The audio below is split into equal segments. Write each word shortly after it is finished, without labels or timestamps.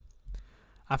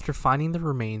After finding the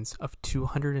remains of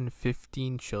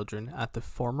 215 children at the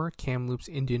former Kamloops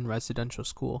Indian Residential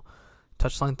School,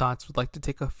 Touchline Thoughts would like to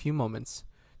take a few moments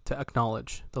to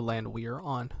acknowledge the land we are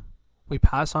on. We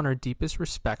pass on our deepest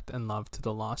respect and love to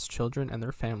the lost children and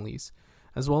their families,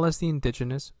 as well as the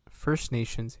Indigenous, First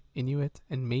Nations, Inuit,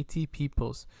 and Métis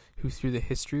peoples who through the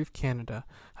history of Canada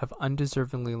have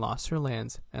undeservingly lost their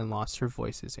lands and lost their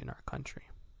voices in our country.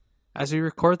 As we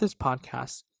record this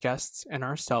podcast, guests and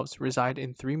ourselves reside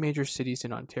in 3 major cities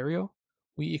in Ontario.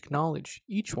 We acknowledge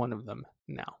each one of them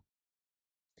now.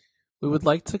 We would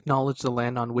like to acknowledge the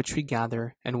land on which we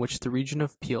gather and which the region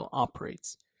of Peel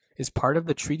operates, is part of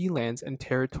the treaty lands and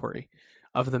territory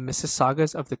of the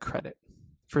Mississaugas of the Credit.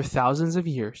 For thousands of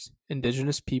years,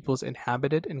 Indigenous peoples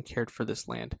inhabited and cared for this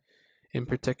land. In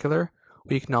particular,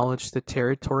 we acknowledge the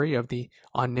territory of the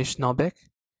Anishinaabeg,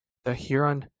 the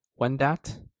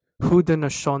Huron-Wendat,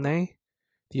 Haudenosaunee,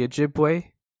 the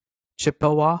Ojibwe,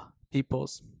 Chippewa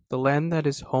peoples, the land that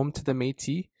is home to the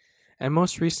Métis, and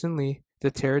most recently, the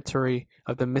territory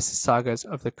of the Mississaugas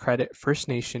of the Credit First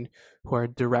Nation, who are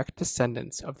direct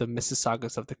descendants of the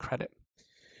Mississaugas of the Credit.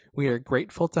 We are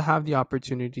grateful to have the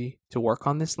opportunity to work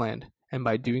on this land, and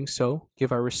by doing so,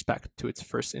 give our respect to its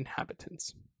first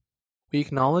inhabitants. We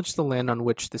acknowledge the land on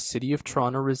which the City of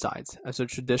Toronto resides as a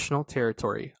traditional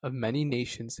territory of many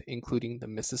nations, including the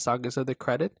Mississaugas of the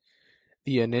Credit,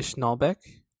 the Anishinaabeg,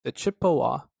 the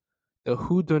Chippewa, the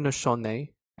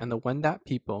Haudenosaunee, and the Wendat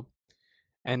people,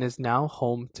 and is now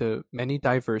home to many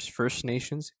diverse First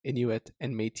Nations, Inuit,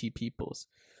 and Métis peoples.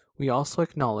 We also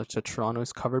acknowledge that Toronto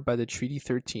is covered by the Treaty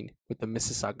 13 with the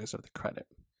Mississaugas of the Credit.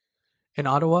 In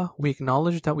Ottawa, we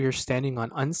acknowledge that we are standing on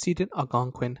unceded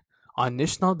Algonquin,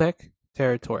 Anishinaabeg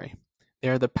territory. They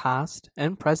are the past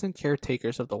and present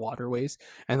caretakers of the waterways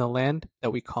and the land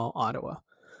that we call Ottawa.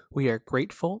 We are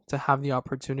grateful to have the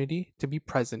opportunity to be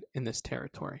present in this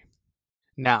territory.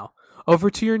 Now, over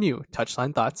to your new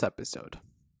Touchline Thoughts episode.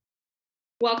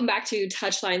 Welcome back to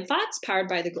Touchline Thoughts, powered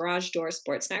by the Garage Door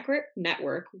Sports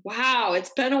Network. Wow,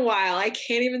 it's been a while. I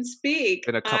can't even speak.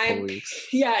 Been a couple weeks.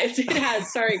 Yeah, it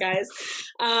has. Sorry, guys.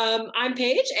 I'm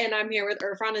Paige, and I'm here with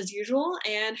Irfan as usual.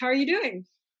 And how are you doing?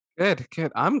 Good.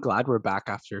 I'm glad we're back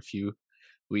after a few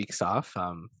weeks off.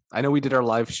 I know we did our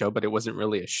live show, but it wasn't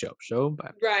really a show.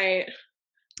 But right.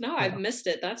 No, I've missed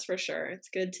it. That's for sure. It's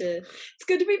good to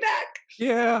be back.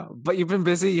 Yeah, but you've been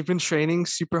busy. You've been training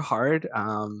super hard.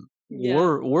 Yeah.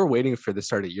 We're waiting for the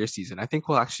start of your season. I think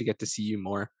we'll actually get to see you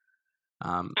more.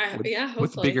 Hopefully.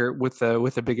 with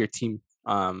a bigger team,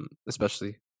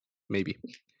 especially maybe.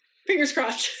 Fingers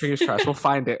crossed. Fingers crossed. We'll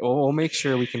find it. We'll make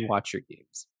sure we can watch your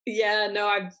games. Yeah,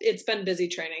 no, it's been busy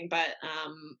training, but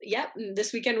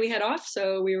this weekend we had off,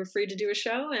 so we were free to do a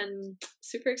show, and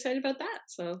super excited about that.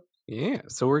 So yeah,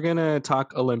 so we're gonna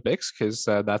talk Olympics because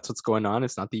that's what's going on.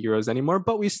 It's not the Euros anymore,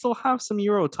 but we still have some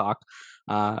Euro talk.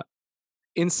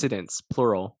 Incidents,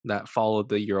 plural, that followed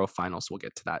the Euro finals. We'll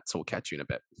get to that, so we'll catch you in a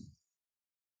bit.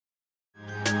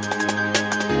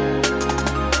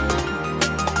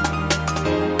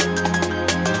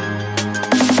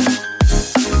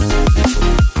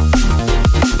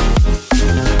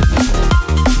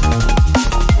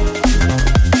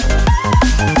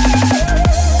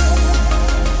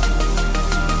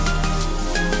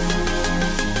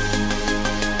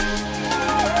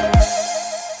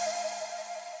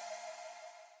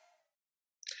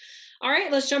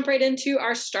 Let's jump right into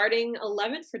our starting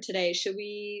 11 for today. Should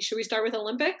we start with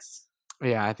Olympics?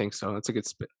 Yeah, I think so. It's a good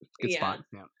spot.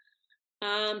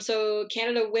 Yeah. So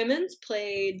Canada women's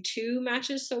played 2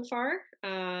 matches so far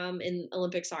in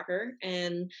Olympic soccer,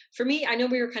 and for me, I know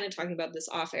we were kind of talking about this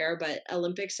off air, but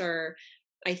Olympics are,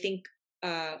 I think,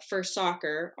 for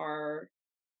soccer, are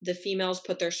the females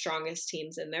put their strongest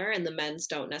teams in there, and the men's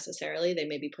don't necessarily. They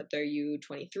maybe put their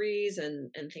U23s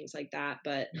and things like that,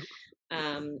 but.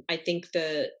 I think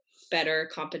the better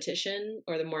competition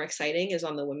or the more exciting is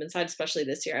on the women's side, especially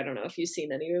this year. I don't know if you've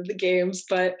seen any of the games,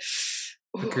 but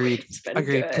agreed.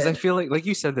 Because I feel like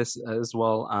you said this as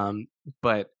well.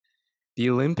 But the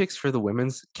Olympics for the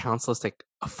women's counts as like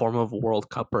a form of World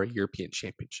Cup or a European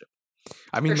Championship.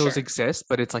 I mean, those exist,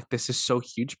 but it's like this is so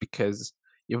huge because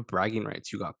you have bragging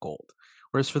rights. You got gold.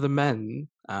 Whereas for the men,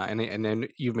 and then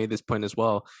you've made this point as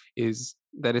well, is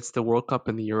that it's the World Cup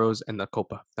and the Euros and the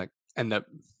Copa that end up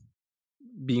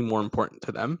being more important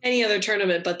to them. Any other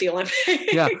tournament but the Olympics.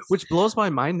 Yeah, which blows my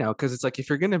mind now because it's like if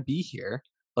you're going to be here,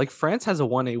 like France has a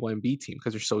 1A, 1B team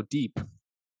because they're so deep.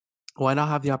 Why not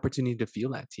have the opportunity to feel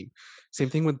that team? Same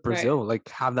thing with Brazil. Right. Like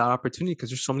have that opportunity because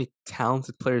there's so many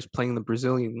talented players playing in the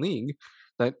Brazilian league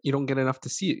that you don't get enough to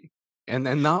see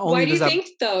And not Why only do you does that, think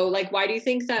though? Like, why do you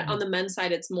think that on the men's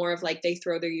side it's more of like they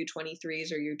throw their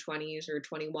U23s or U20s or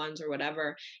 21s or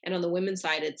whatever, and on the women's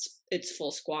side it's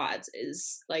full squads?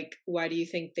 Is like, why do you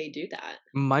think they do that?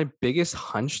 my biggest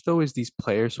hunch though is these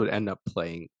players would end up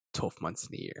playing 12 months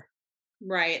in a year.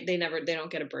 Right? They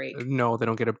don't get a break. No, they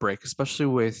don't get a break, especially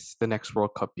with the next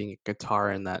World Cup being in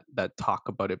Qatar and that talk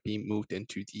about it being moved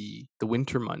into the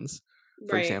winter months,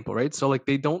 for Right. example, right? So like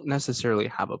they don't necessarily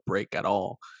have a break at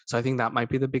all. So I think that might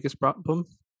be the biggest problem.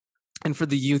 And for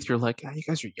the youth, you're like, "Ah, you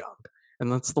guys are young,"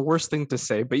 and that's the worst thing to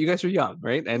say. But you guys are young,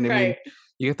 right? And I mean, Right.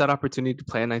 you get that opportunity to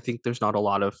play, and I think there's not a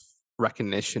lot of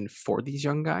recognition for these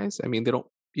young guys. I mean, they don't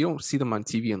you don't see them on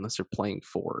TV unless they're playing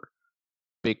for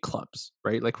big clubs,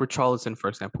 right? Like Richarlison, for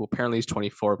example, apparently he's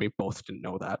 24. We both didn't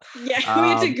know that. Yeah, we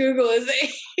had to Um, Google his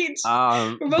age.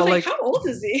 We're both but like, how old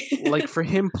is he? like for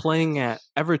him playing at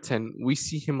Everton, we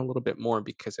see him a little bit more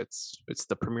because it's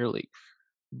the Premier League.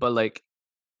 But like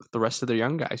the rest of their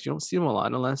young guys, you don't see them a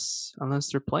lot unless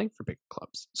they're playing for big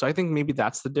clubs. So I think maybe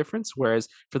that's the difference. Whereas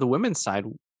for the women's side,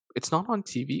 it's not on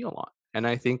TV a lot. And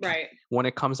I think Right. when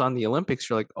it comes on the Olympics,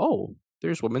 you're like, oh,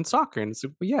 there's women's soccer, and it's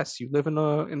like, well, yes, you live in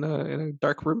a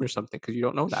dark room or something because you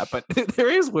don't know that, but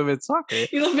there is women's soccer.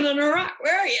 You living under a rock?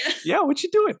 Where are you? Yeah, what you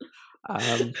doing?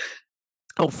 Um,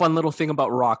 oh, fun little thing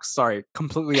about rocks. Sorry,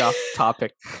 completely off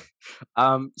topic.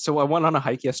 So I went on a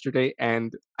hike yesterday,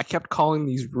 and I kept calling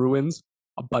these ruins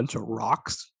a bunch of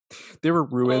rocks. They were Oh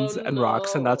ruins and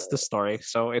rocks, and that's the no. story.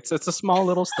 So it's a small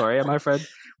little story. And my friend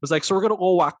was like, "So we're gonna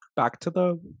go walk back to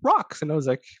the rocks," and I was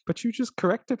like, "But you just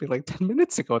corrected me like 10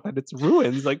 minutes ago that it's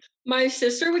ruins." Like, My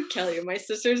sister would kill you. My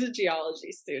sister's a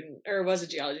geology student, or was a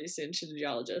geology student. She's a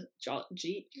geologist.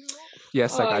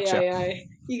 yes, I Oh got yeah, you. yeah.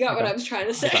 You got I what got. I was trying to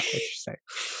I say. got what you say.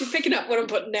 You're picking up what I'm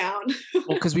putting down.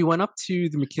 Well, because we went up to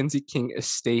the Mackenzie King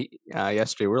Estate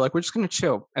yesterday. We're like, we're just gonna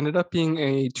chill. Ended up being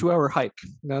a 2 hour hike.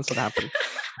 That's what happened.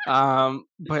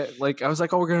 But like, I was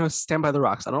like, oh, we're gonna stand by the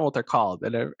rocks. I don't know what they're called,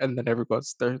 and then everyone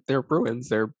goes, they're ruins.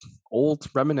 They're old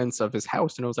remnants of his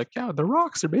house. And I was like, yeah, the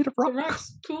rocks are made of The rock.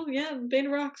 rocks, cool. Yeah, Beta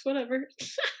rocks, whatever.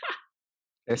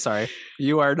 Sorry,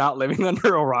 you are not living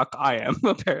under a rock. I am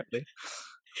apparently.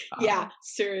 Yeah, Um,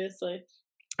 seriously.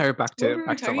 all right, back What to were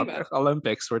we talking about?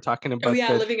 Olympics. We're talking Oh about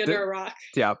yeah, living under a rock.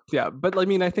 yeah, yeah. But I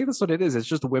mean, I think that's what it is. It's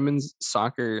just women's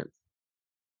soccer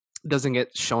doesn't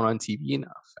get shown on TV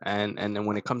enough, and then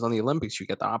when it comes on the Olympics, you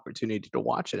get the opportunity to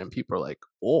watch it, and people are like,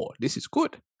 "Oh, this is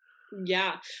good."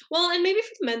 Yeah. Well, and maybe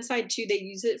for the men's side too, they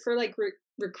use it for like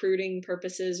recruiting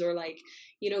purposes or like,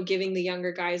 giving the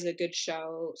younger guys a good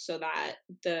show so that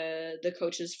the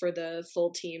coaches for the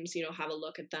full teams, have a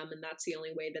look at them, and that's the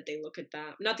only way that they look at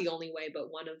them. Not the only way,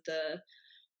 but one of the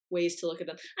ways to look at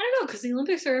them. I don't know, because the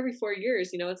Olympics are every 4 years.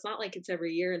 It's not like it's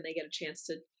every year and they get a chance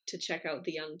to check out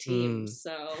the young Mm. teams.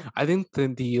 So I think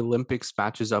the Olympics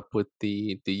matches up with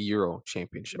the Euro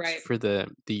Championships. right, For the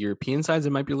European sides,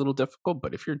 it might be a little difficult,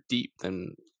 but if you're deep,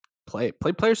 then play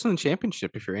players in the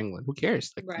championship. If you're England, who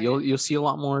cares? Like right. you'll see a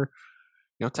lot more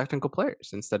technical players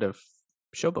instead of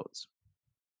showboats.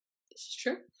 This is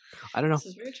true. I don't know, This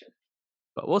is very true.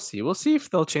 but we'll see. We'll see if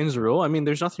they'll change the rule. I mean,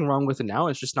 there's nothing wrong with it now.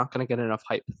 It's just not going to get enough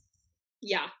hype.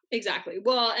 Yeah, exactly.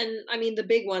 Well, and I mean the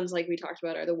big ones like we talked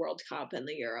about are the World Cup and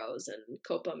the Euros and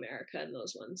Copa America and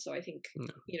those ones. So I think,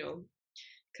 No.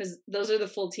 because those are the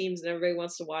full teams and everybody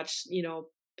wants to watch,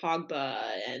 Pogba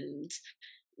and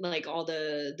like all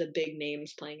the big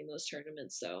names playing in those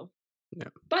tournaments. So Yeah.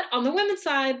 but on the women's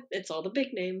side, it's all the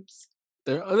big names.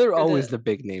 They're For always the the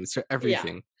big names for Yeah,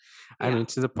 everything. I yeah. mean,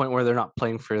 to the point where they're not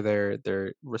playing for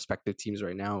their respective teams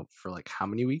right now for like how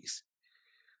many weeks?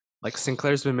 Like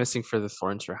Sinclair's been missing for the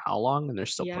Thorns for how long, and they're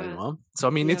still playing Yeah, well. So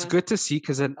I mean, it's yeah. good to see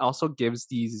because it also gives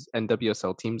these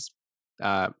NWSL teams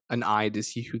an eye to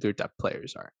see who their depth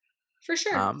players are. For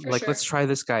sure, for Like let's sure. try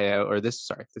this guy out or this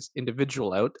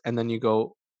individual out, and then you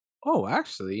go, oh,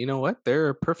 actually, you know what? They're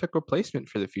a perfect replacement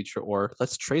for the future, or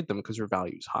let's trade them because their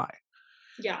value's high.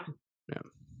 Yeah. Yeah.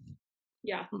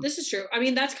 Yeah, Hmm. this is true. I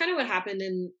mean, that's kind of what happened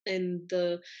in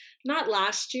the not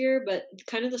last year, but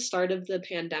kind of the start of the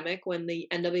pandemic when the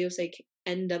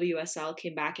NWSL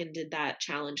came back and did that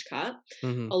Challenge Cup.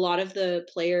 Mm-hmm. A lot of the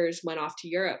players went off to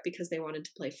Europe because they wanted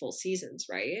to play full seasons,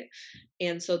 right?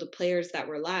 And so the players that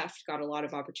were left got a lot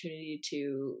of opportunity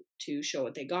to show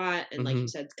what they got and like Mm-hmm. you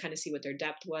said, kind of see what their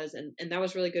depth was, and that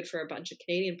was really good for a bunch of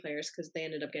Canadian players because they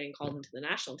ended up getting called into the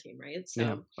national team, right?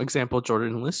 Yeah. So Example,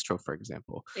 Jordan Listro, for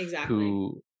example, exactly.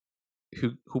 who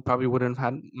who probably wouldn't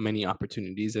have had many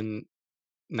opportunities and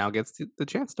now gets the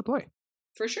chance to play.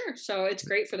 For sure. So it's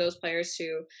great for those players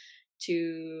to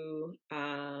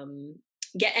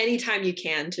get any time you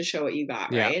can to show what you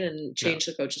got, Yeah. right? And Yeah. change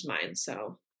the coach's mind.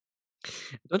 So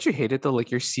Don't you hate it though? Like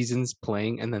your season's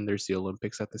playing and then there's the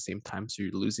Olympics at the same time, so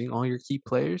you're losing all your key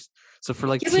players. So for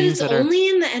like Yeah, but teams it's that are only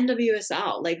in the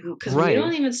NWSL, like, because we right,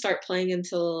 don't even start playing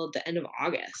until the end of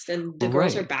August, and the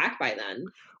girls are right. back by then.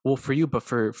 Well, for you, but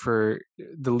for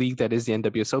the league that is the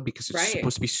NWSL, because it's Right.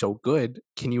 supposed to be so good,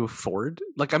 can you afford?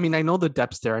 Like, I mean, I know the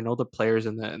depth's there, I know the players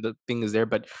and the thing is there,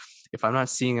 but if I'm not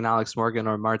seeing an Alex Morgan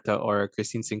or Marta or a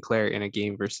Christine Sinclair in a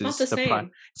game It's not the versus the prime,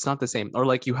 same. it's not the same. Or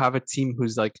like you have a team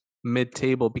who's like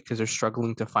mid-table because they're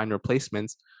struggling to find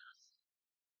replacements.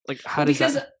 Like, how Well, does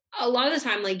because that? a lot of the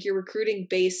time, like, you're recruiting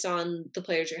based on the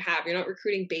players you have. You're not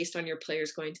recruiting based on your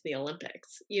players going to the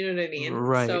Olympics. You know what I mean?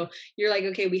 Right. So you're like,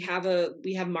 okay, we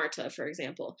have Marta, for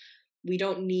example. We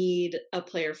don't need a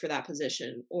player for that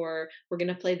position, or we're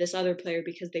gonna play this other player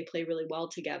because they play really well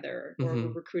together, or we're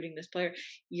Hmm. recruiting this player.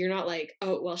 You're not like,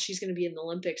 oh, well, she's gonna be in the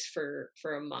Olympics for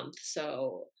a month,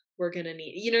 so we're gonna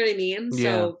need, you know what I mean? Yeah.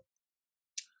 So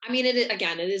I mean,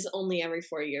 again, it is only every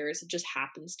 4 years. It just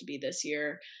happens to be this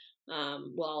year.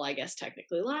 Well, I guess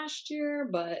technically last year,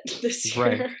 but this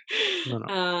Right. year, No, no.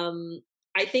 um,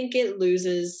 I think it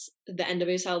loses, the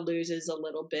NWSL loses a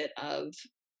little bit of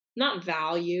not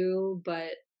value,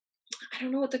 but I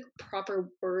don't know what the proper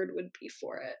word would be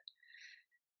for it.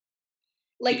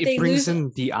 Like It they brings lose,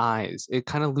 in the eyes. It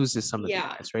kind of loses some of the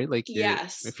yeah, eyes, right? Like you're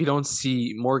yes. if you don't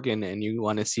see Morgan and you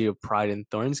want to see a Pride and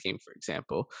Thorns game, for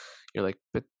example, you're like,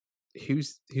 but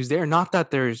who's there? Not that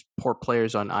there's poor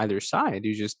players on either side.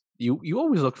 You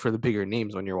always look for the bigger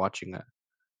names when you're watching a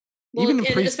Well, even in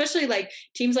and pre. especially like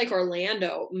teams like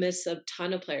Orlando miss a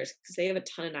ton of players because they have a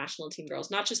ton of national team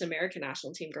girls, not just American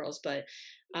national team girls, but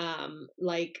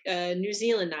like New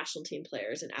Zealand national team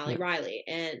players and Ali Yeah, Riley,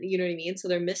 and you know what I mean. So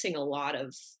they're missing a lot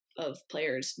of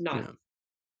players. Not yeah.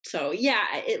 so yeah,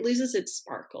 it loses its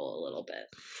sparkle a little bit.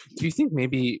 Do you think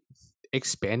maybe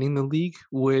expanding the league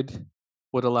would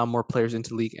allow more players into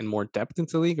the league and more depth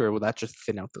into the league, or would that just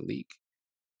thin out the league?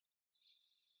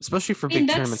 Especially for I mean,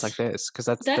 big tournaments like this, because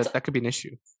that's that could be an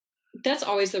issue. that's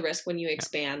always the risk when you Yeah.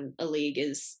 expand a league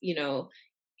is,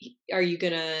 are you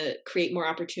going to create more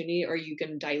opportunity, or are you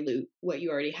going to dilute what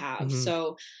you already have? Hmm.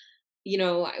 So,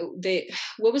 they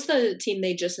what was the team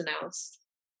they just announced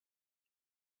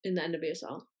in the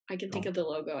NWSL? I can think Oh, of the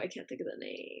logo. I can't think of the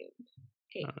name.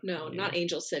 No, yeah. not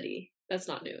Angel City. That's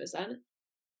not new, is that it?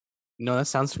 No, that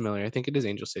sounds familiar. I think it is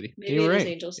Angel City. Maybe You're it is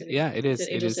right. Angel City. Yeah, it Is is.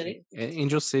 it It Angel is City?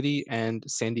 Angel City and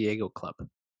San Diego Club.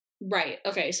 Right.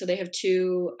 Okay. So they have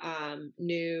two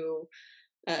new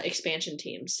expansion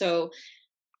teams. So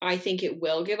I think it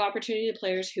will give opportunity to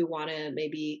players who want to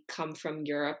maybe come from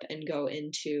Europe and go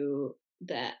into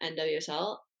the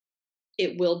NWSL.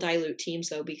 It will dilute teams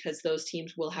though, because those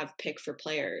teams will have pick for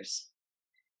players.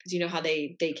 Because you know how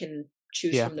they can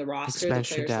choose Yeah, from the roster the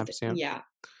expansion players that dams. Yeah. yeah,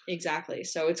 exactly.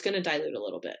 So it's going to dilute a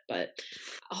little bit, but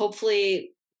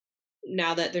hopefully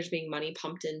now that there's being money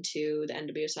pumped into the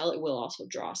NWSL, it will also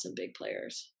draw some big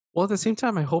players. Well, at the same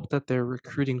time, I hope that they're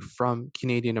recruiting from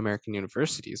Canadian American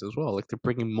universities as well. Like they're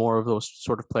bringing more of those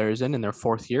sort of players in their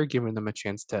fourth year, giving them a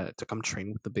chance to come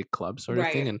train with the big club sort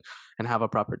of thing Right. and have a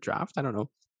proper draft. I don't know.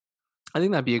 I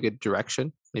think that'd be a good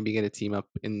direction. Maybe get a team up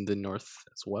in the north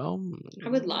as well. I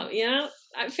would love,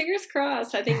 fingers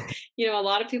crossed. I think, a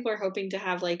lot of people are hoping to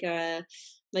have like a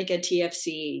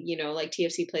TFC, like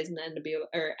TFC plays in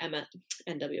the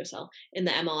NWSL in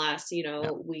the MLS,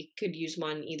 Yeah. we could use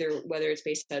one either whether it's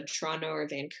based out of Toronto or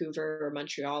Vancouver or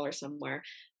Montreal or somewhere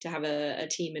to have a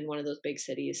team in one of those big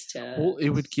cities to Well, it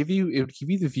would give you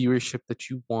the viewership that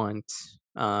you want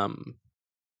um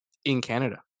in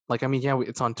Canada. Like I mean, yeah,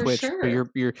 it's on for Twitch, but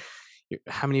sure.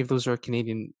 how many of those are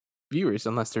Canadian viewers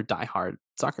unless they're diehard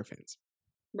soccer fans?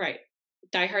 Right.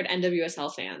 Diehard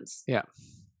NWSL fans. Yeah.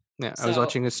 Yeah, I was So,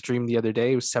 watching a stream the other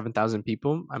day. It was 7,000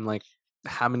 people. I'm like,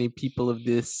 how many people of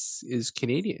this is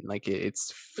Canadian? Like,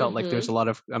 it's felt like there's mhm. a lot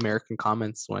of American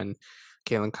comments when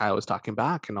Kaylin Kyle was talking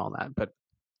back and all that. But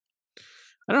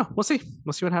I don't know. We'll see.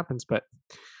 We'll see what happens. But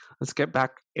let's get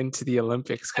back into the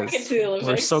Olympics Back because into the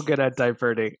we're so Olympics. good at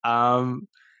diverting.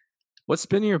 What's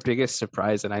been your biggest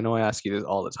surprise? And I know I ask you this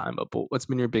all the time, but what's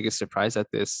been your biggest surprise at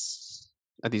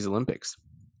these Olympics?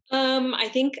 I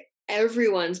think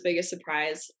everyone's biggest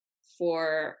surprise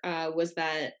for was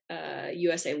that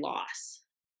USA loss.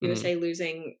 Hmm. USA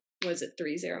losing, was it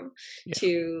 3-0 Yeah,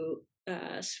 to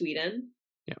Sweden.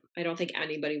 yeah. I don't think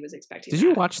anybody was expecting Did you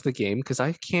that. watch the game? Because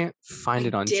I can't find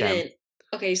it I on Gem. didn't.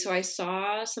 Okay, so I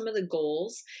saw some of the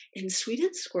goals, and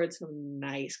Sweden scored some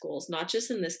nice goals, not just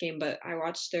in this game, but I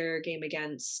watched their game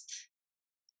against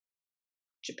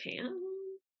Japan.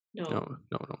 No, No,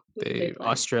 no, no. who did they They play?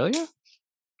 Australia,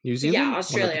 New Yeah, Zealand, one of the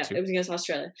Australia. two. It was against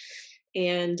Australia.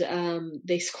 and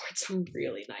they scored some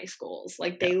really nice goals.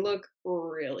 Like Yeah. they look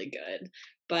really good.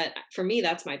 But for me,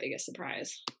 that's my biggest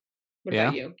surprise. What Yeah.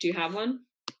 about you? Do you have one?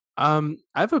 I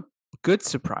have a good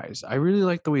surprise. I really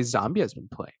like the way Zambia has been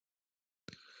playing.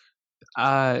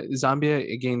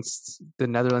 Zambia against the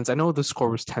Netherlands. I know the score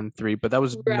was 10-3, but that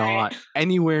was Right. not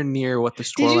anywhere near what the Did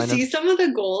score you line see is. some of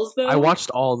the goals I though? watched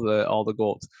all the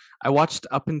goals. I watched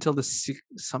up until the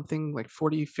something like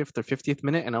 45th or 50th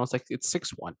minute, and I was like, it's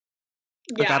 6-1.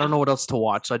 Like I don't Yeah. know what else to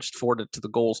watch, so I just forwarded to the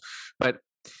goals. But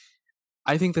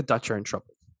I think the Dutch are in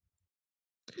trouble,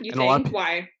 You and a lot think? of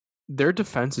Why? their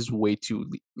defense is way too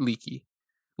leaky.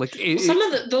 Like Well, some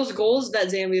of those goals that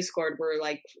Zambia scored were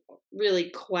like really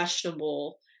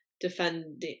questionable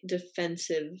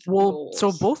defensive well, so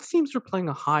goals. both teams were playing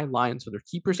a high line, so their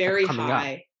keepers kept Very coming up.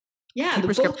 high. Yeah, the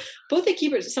Keepers kept both the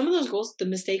keepers. Some of those goals, the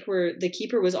mistake where the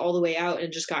keeper was all the way out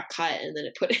and just got cut, and then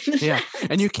it put in the yeah, net.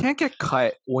 and you can't get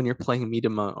cut when you're playing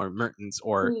Miedema or Mertens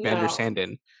or Van der No.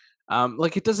 Sanden.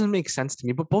 Like it doesn't make sense to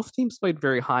me. But both teams played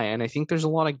very high, and I think there's a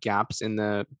lot of gaps in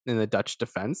the Dutch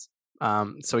defense.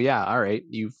 So yeah, all right,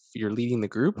 you're leading the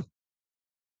group.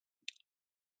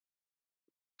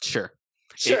 Sure,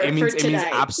 Sure, it for means today.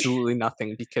 absolutely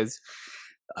nothing because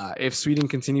if Sweden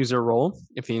continues their roll,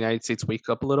 if the United States wake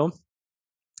up a little,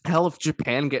 hell, if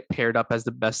Japan get paired up as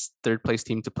the best third place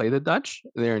team to play the Dutch,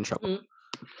 they're in trouble.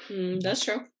 That's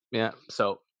true. Yeah.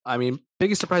 So I mean,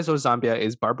 biggest surprise of Zambia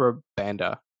is Barbara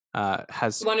Banda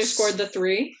has The one who scored the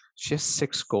 3. She has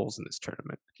 6 goals in this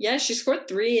tournament. Yeah, she scored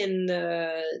 3 in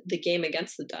the game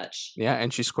against the Dutch. Yeah,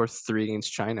 and she scored 3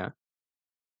 against China.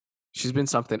 She's been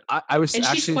something. I was and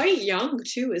actually she's quite young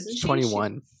too, isn't she?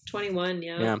 21. 21,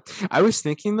 yeah. Yeah. I was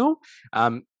thinking though,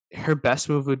 her best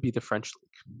move would be the French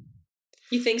league.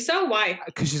 You think so? Why?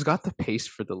 Because she's got the pace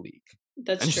for the league.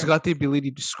 That's and true. She's got the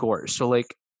ability to score. So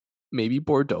like maybe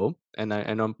Bordeaux, and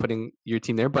I know I'm putting your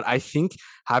team there, but I think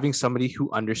having somebody who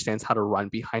understands how to run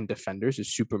behind defenders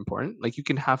is super important. Like you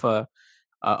can have a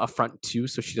front two,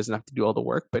 so she doesn't have to do all the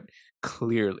work, but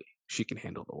clearly she can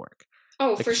handle the work.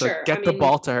 Oh, like, for sure. Like, get the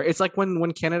ball to her. It's like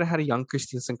when Canada had a young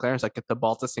Christine Sinclair. It's like get the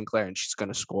ball to Sinclair and she's going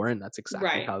to score, and that's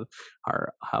exactly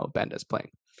how Banda's playing.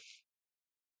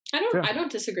 I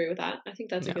don't disagree with that. I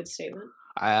think that's a good statement.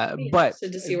 But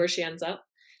to see where she ends up.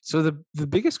 So the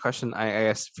biggest question I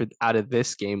guess for out of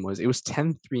this game was it was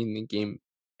 10-3 in the game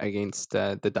against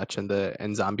the Dutch and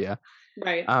Zambia.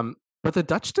 Right. But the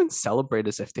Dutch didn't celebrate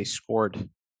as if they scored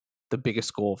the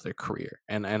biggest goal of their career.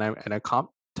 And I'm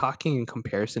talking in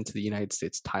comparison to the United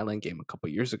States Thailand game a couple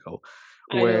of years ago,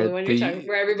 where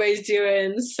everybody's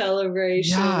doing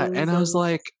celebrations. Yeah, and I was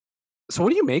like, so what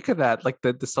do you make of that? Like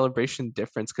the celebration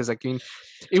difference? Because like, I mean,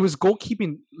 it was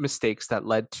goalkeeping mistakes that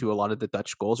led to a lot of the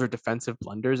Dutch goals, or defensive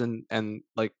blunders, and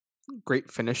like great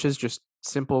finishes, just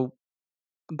simple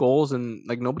goals, and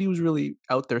like nobody was really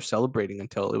out there celebrating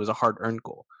until it was a hard-earned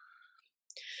goal.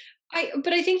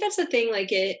 But I think that's the thing. Like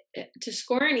to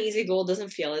score an easy goal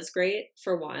doesn't feel as great,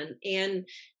 for one, and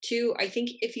two. I think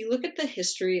if you look at the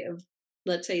history of,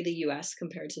 let's say, the U.S.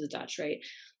 compared to the Dutch, right?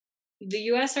 The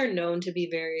U.S. are known to be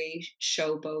very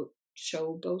showboaty.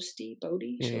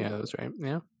 Yeah, that's right.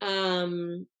 Yeah.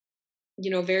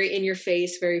 Very in your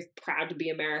face, very proud to be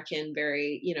American,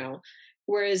 very,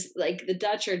 whereas like the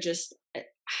Dutch are just,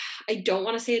 I don't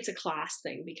want to say it's a class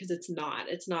thing because it's not.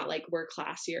 It's not like we're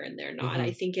classier and they're not.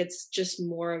 I think it's just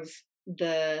more of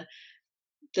the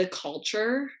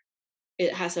culture.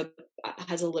 It has a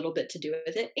little bit to do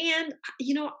with it, and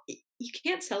you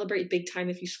can't celebrate big time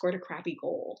if you scored a crappy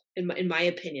goal. In my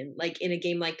opinion, like in a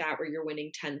game like that where you're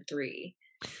winning 10-3,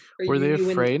 or were they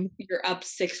afraid? You're up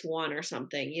 6-1 or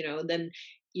something. Then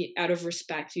out of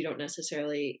respect, you don't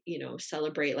necessarily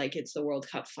celebrate like it's the World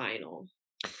Cup final.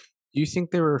 Do you think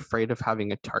they were afraid of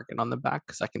having a target on the back?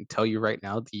 Because I can tell you right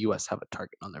now, the U.S. have a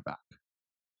target on their back.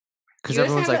 Because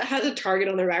everyone's has a target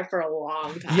on their back for a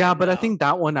long time. Yeah, but I think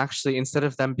that one actually, instead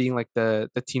of them being like the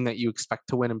team that you expect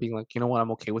to win and being like, you know what,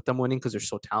 I'm okay with them winning because they're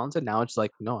so talented. Now it's like,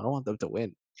 no, I don't want them to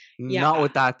win. Yeah. Not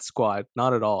with that squad,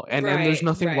 not at all. And there's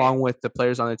nothing wrong with the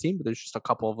players on the team, but there's just a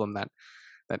couple of them that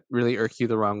really irk you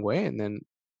the wrong way. And then,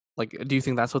 like, do you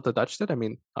think that's what the Dutch did? I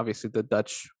mean, obviously the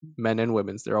Dutch men and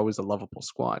women's, they're always a lovable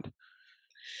squad.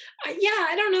 Yeah,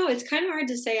 I don't know. It's kind of hard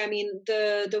to say. I mean,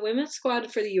 the women's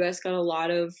squad for the U.S. got a lot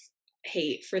of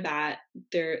hate for that.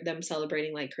 Them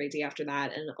celebrating like crazy after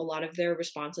that, and a lot of their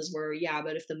responses were, yeah,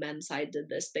 but if the men's side did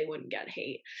this, they wouldn't get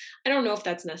hate. I don't know if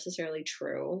that's necessarily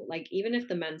true. Like, even if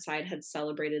the men's side had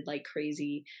celebrated like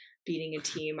crazy, beating a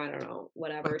team, I don't know,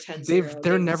 whatever, 10-0,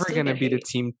 they're never going to beat a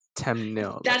team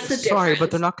 10-0. That's the difference. Sorry,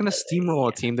 but they're not going to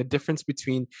steamroll a team. The difference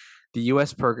between The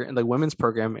US program, the women's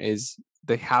program is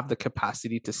they have the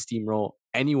capacity to steamroll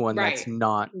anyone that's Right.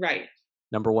 not Right.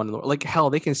 number one in the world. Like hell,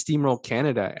 they can steamroll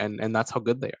Canada, and that's how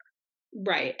good they are.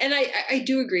 Right. And I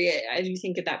do agree. I do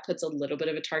think that that puts a little bit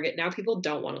of a target. Now people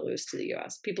don't want to lose to the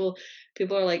US. People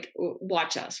are like,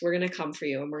 watch us. We're going to come for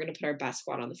you and we're going to put our best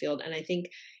squad on the field." And I think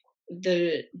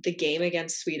the game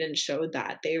against Sweden showed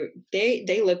that.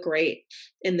 They look great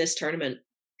in this tournament.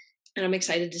 And I'm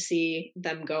excited to see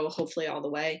them go hopefully all the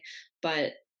way.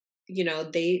 But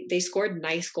they scored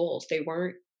nice goals. They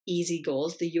weren't easy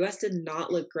goals. The US did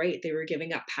not look great. They were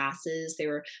giving up passes, they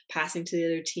were passing to the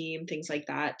other team, things like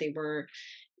that. They were,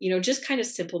 just kind of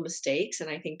simple mistakes, and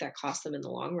I think that cost them in the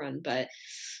long run. But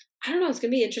I don't know, it's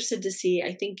going to be interested to see.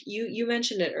 I think you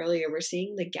mentioned it earlier. We're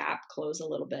seeing the gap close a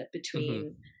little bit Hmm.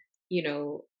 between, you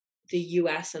know, the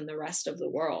US and the rest of the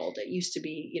world. It used to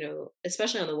be,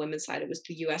 especially on the women's side, it was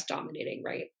the US dominating,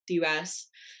 right? The US,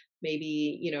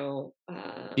 maybe,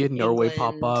 You had Norway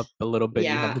pop England. up a little bit. You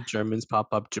had Yeah. the Germans pop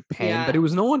up, Japan, but it Yeah.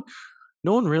 was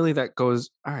no one really that goes,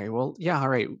 all right, well, yeah, all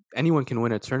right, anyone can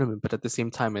win a tournament, but at the same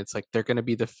time, it's like they're going to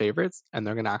be the favorites and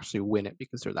they're going to actually win it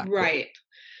because they're that good. Right.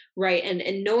 Right.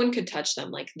 And no one could touch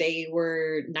them. Like they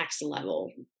were next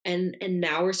level. And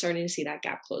now we're starting to see that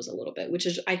gap close a little bit, which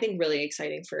is I think really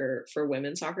exciting for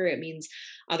women's soccer. It means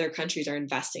other countries are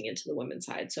investing into the women's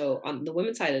side. So on the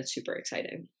women's side, it's super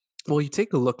exciting. Well, you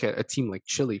take a look at a team like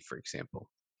Chile, for example,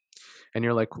 and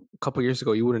you're like, a couple years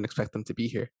ago, you wouldn't expect them to be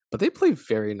here, but they play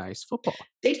very nice football.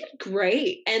 They did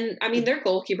great. And I mean their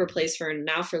goalkeeper plays for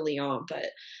Lyon, but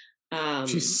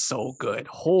She's um so good.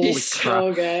 Holy he's crap.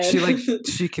 so good.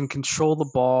 She can control the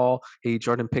ball. Hey,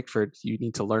 Jordan Pickford, you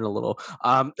need to learn a little.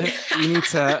 You need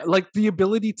to like the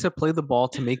ability to play the ball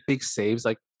to make big saves.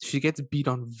 Like she gets beat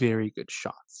on very good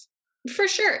shots. For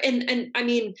sure. And I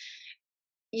mean,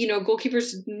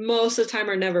 goalkeepers most of the time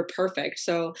are never perfect.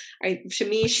 So to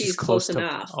me, But she's she's close close to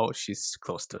enough. she's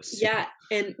close to super. Yeah,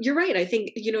 and you're right. I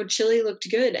think, Chile looked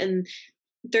good, and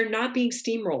they're not being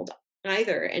steamrolled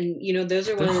either. And, those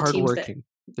are one They're of the teams that hardworking.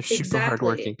 They're super exactly.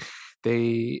 hardworking.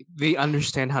 They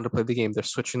understand how to play the game. They're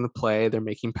switching the play. They're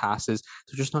making passes.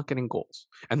 They're just not getting goals,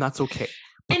 and that's okay.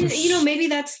 But And there's maybe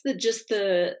that's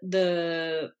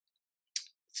the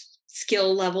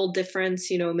skill level difference,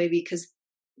 maybe because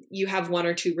you have one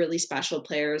or two really special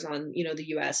players on, the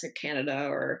US or Canada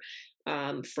or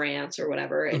France or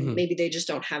whatever, and mhm. maybe they just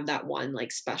don't have that one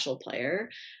like special player,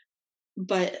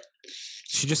 but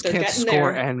She just they're can't getting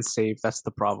score there. and save. That's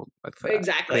the problem with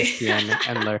Exactly. Christiane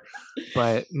Endler.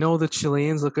 But no, the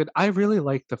Chileans look good. I really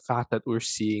like the fact that we're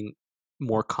seeing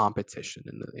more competition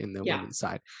in the Yeah. women's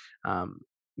side, um,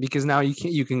 because now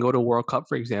you can go to World Cup,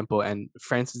 for example, and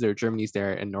France is there, Germany's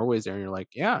there, and Norway's there, and you're like,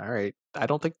 yeah, all right. I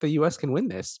don't think the U.S. can win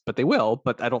this, but they will.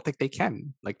 But I don't think they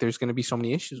can. Like, there's going to be so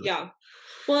many issues with it. Yeah.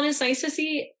 Well, and it's nice to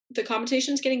see the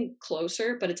competition's getting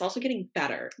closer, but it's also getting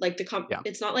better. Like Yeah.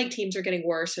 it's not like teams are getting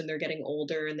worse and they're getting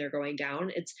older and they're going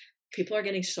down. It's people are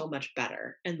getting so much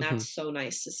better, and Mhm. that's so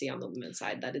nice to see on the women's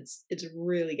side that it's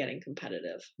really getting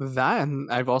competitive. That, and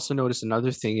I've also noticed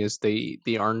another thing is they're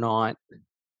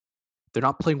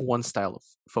not playing one style of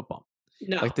football.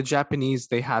 Like No. the Japanese,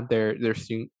 they had their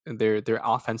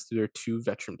offense through their two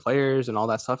veteran players and all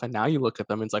that stuff. And now you look at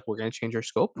them, and it's like we're gonna change our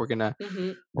scope.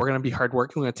 Mhm. We're gonna be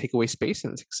hardworking. We're gonna take away space,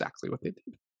 and it's exactly what they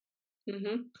did.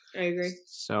 Mhm. I agree.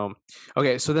 So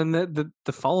okay, so then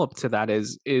the follow up to that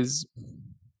is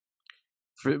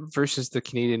versus the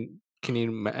Canadian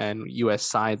and U.S.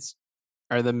 sides.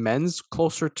 Are the men's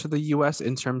closer to the U.S.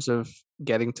 in terms of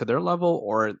getting to their level,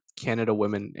 or Canada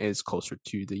women is closer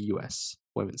to the U.S.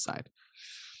 women's side?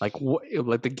 Like what?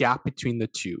 Like the gap between the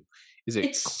two? Is it?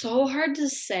 It's so hard to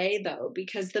say though,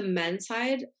 because the men's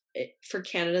side for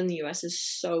Canada and the US is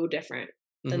so different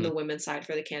than Mm-hmm, the women's side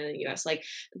for the Canada and the US. Like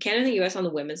the Canada and the US on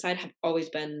the women's side have always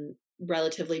been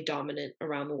relatively dominant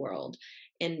around the world.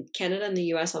 And Canada and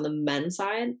the US on the men's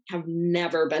side have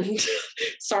never been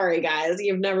sorry guys,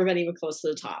 you've never been even close to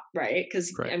the top, right?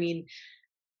 Because right. I mean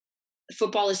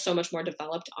football is so much more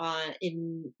developed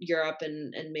in Europe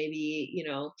and maybe,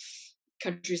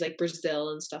 countries like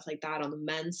Brazil and stuff like that on the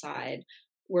men's side,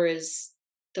 whereas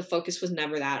the focus was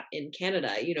never that in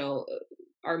Canada.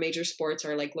 Our major sports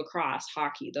are like lacrosse,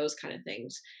 hockey, those kind of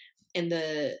things, and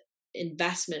the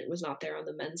investment was not there on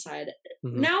the men's side.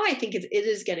 Mm-hmm. Now I think it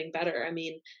is getting better. I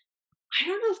mean, I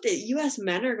don't know if the U.S.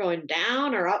 men are going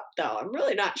down or up though. I'm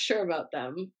really not sure about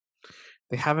them.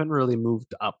 They haven't really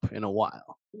moved up in a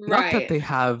while. Not that Right. they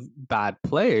have bad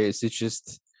players. It's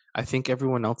just I think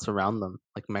everyone else around them,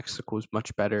 like Mexico, is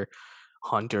much better.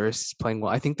 Honduras is playing well.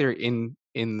 I think they're in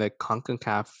the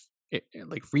Concacaf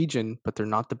like region, but they're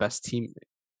not the best team.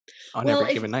 on Well,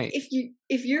 every given night. if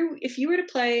you were to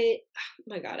play, oh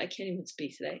my God, I can't even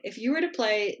speak today. If you were to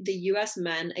play the U.S.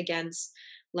 men against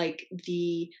like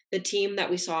the team that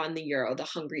we saw in the Euro, the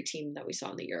Hungary team that we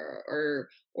saw in the Euro,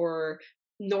 or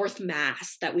North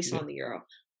Mass that we saw Yeah. in the Euro,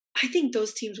 I think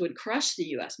those teams would crush the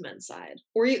U.S. men's side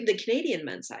or the Canadian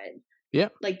men's side. Yeah.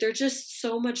 Like they're just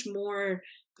so much more.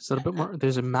 There's a little bit more.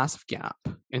 There's a massive gap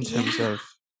in terms Yeah, of,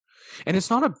 and it's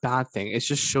not a bad thing. It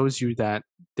just shows you that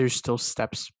there's still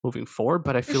steps moving forward.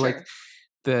 But I for feel like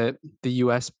sure. the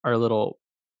U.S. are a little,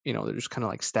 they're just kind of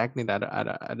like stagnant at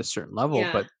a certain level.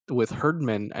 Yeah. But with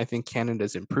Herdman, I think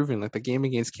Canada's improving. Like the game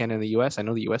against Canada and the U.S., I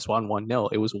know the U.S. won 1-0.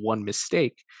 It was one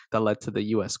mistake that led to the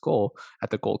U.S. goal at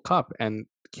the Gold Cup, and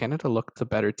Canada looked the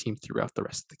better team throughout the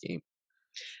rest of the game.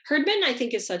 Herdman, I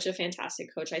think, is such a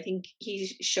fantastic coach. I think he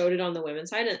showed it on the women's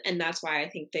side, and that's why I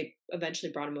think they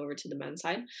eventually brought him over to the men's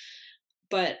side.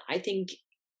 But I think,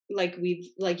 like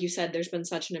you said, there's been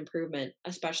such an improvement,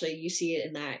 especially you see it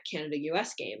in that Canada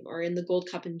US game or in the Gold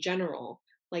Cup in general.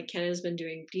 Like Canada's been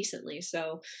doing decently.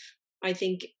 So I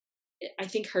think I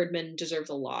think Herdman deserves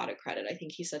a lot of credit. I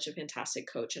think he's such a fantastic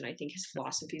coach, and I think his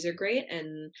philosophies are great.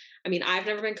 And I mean, I've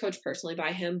never been coached personally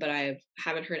by him, but I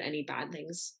haven't heard any bad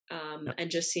things. Yeah.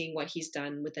 And just seeing what he's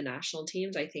done with the national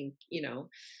teams, I think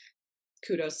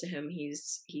kudos to him.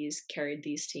 He's carried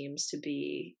these teams to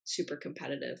be super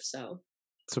competitive. So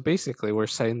So basically, we're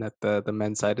saying that the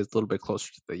men's side is a little bit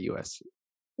closer to the U.S. side.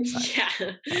 yeah,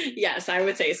 Yeah. yes, I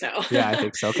would say so. Yeah, I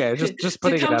think so. Okay, just To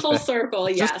putting it come out full there. circle,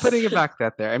 Just yes, putting it back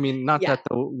out there. I mean, not yeah, that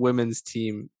the women's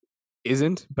team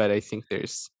isn't, but I think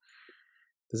there's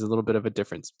a little bit of a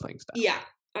difference in playing style. yeah.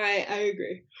 I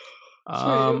agree.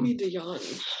 Sorry, I don't Um, mean to yawn.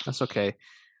 that's okay.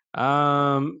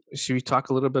 Should we talk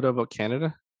a little bit about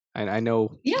Canada? And I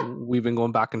know Yeah. we've been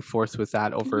going back and forth with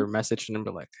that over message, and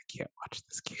we're like, I can't watch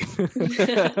this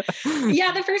game.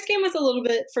 Yeah, the first game was a little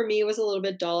bit for me was a little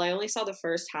bit dull. I only saw the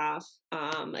first half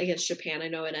against Japan. I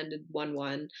know it ended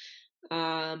 1-1.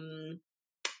 Um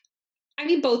I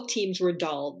mean both teams were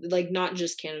dull. Like not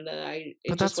just Canada. It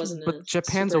But just that's wasn't but a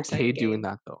Japan's super okay exciting doing game.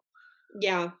 that though.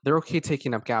 Yeah. They're okay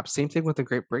taking up gaps. Same thing with the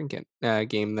Great Britain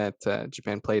game that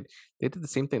Japan played. They did the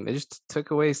same thing. They just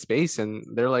took away space, and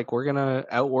they're like, "We're gonna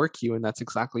outwork you," and that's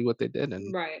exactly what they did.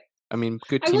 And Right. I mean,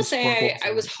 good I will teams score say goals I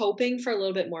in was that. hoping for a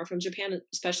little bit more from Japan,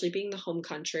 especially being the home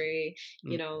country,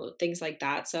 Mm, things like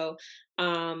that. So,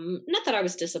 not that I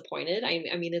was disappointed.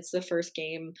 I mean, it's the first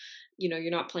game. You're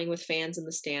not playing with fans in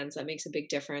the stands. That makes a big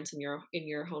difference in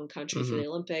your home country for mm-hmm, the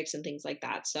Olympics and things like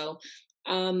that. So,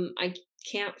 I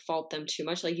can't fault them too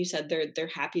much. Like you said, they're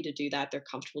happy to do that. They're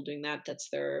comfortable doing that. That's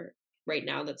their right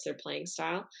now. That's their playing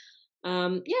style.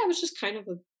 Yeah, it was just kind of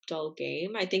a dull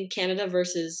game. I think Canada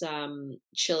versus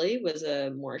Chile was a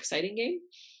more exciting game.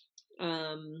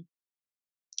 Um,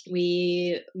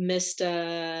 we missed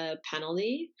a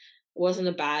penalty. It wasn't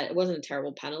a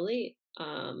terrible penalty.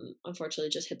 Unfortunately,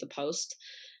 just hit the post.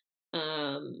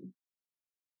 Um,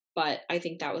 but I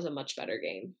think that was a much better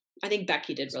game. I think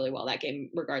Becky did really well that game,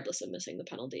 regardless of missing the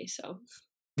penalty. So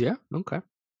yeah, okay.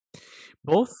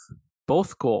 Both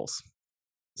both goals.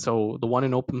 So the one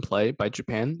in open play by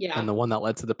Japan and yeah, the one that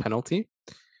led to the penalty.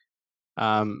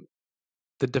 Um,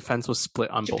 the defense was split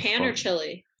on both of Japan or them.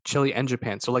 Chile? Chile and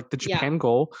Japan. So like the Yeah, Japan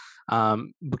goal,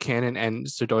 Buchanan and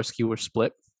Zdorsky were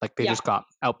split. Like they yeah, just got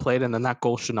outplayed, and then that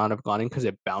goal should not have gone in because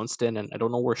it bounced in, and I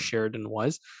don't know where Sheridan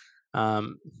was.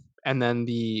 Um, and then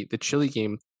the Chile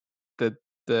game, the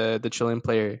the Chilean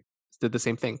player did the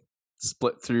same thing,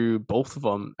 split through both of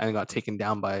them and got taken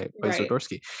down by right.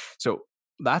 Zdorsky. So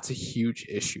that's a huge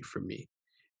issue for me.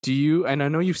 Do you, and I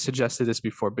know you've suggested this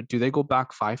before, but do they go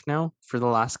back five now for the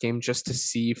last game just to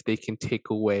see if they can take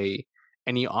away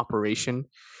any operation?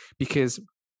 Because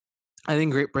I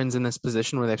think Great Britain's in this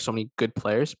position where they have so many good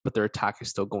players, but their attack is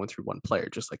still going through one player,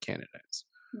 just like Canada is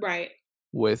Right.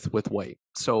 with White.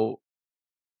 So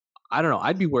I don't know.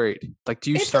 I'd be worried. Like,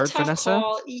 do you It's a start tough Vanessa?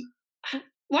 call.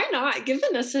 Why not? Give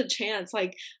Vanessa a chance.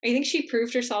 Like, I think she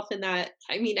proved herself in that.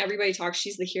 I mean, everybody talks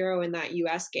she's the hero in that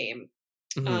US game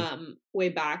Mm-hmm. way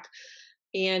back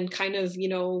and kind of,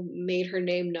 made her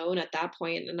name known at that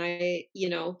point. And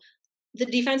the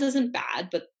defense isn't bad,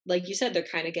 but like you said, they're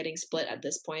kind of getting split at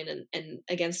this point and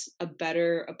against a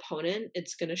better opponent,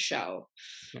 it's gonna show.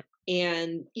 Yeah.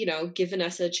 And, give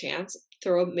Vanessa a chance,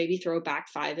 maybe throw a back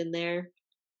five in there,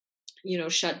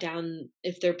 shut down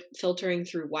if they're filtering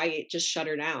through White, just shut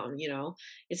her down.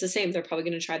 It's the same. They're probably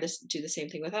going to do the same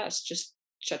thing with us. Just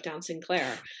shut down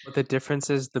Sinclair. But the difference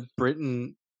is the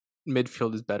Britain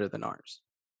midfield is better than ours.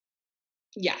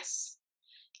 Yes.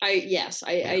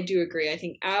 I do agree.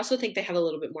 I also think they have a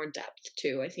little bit more depth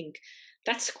too. I think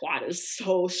that squad is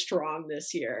so strong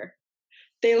this year.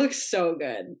 They look so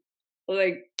good.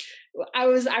 Like I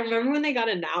remember when they got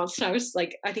announced, I was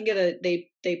like, I think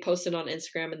they posted on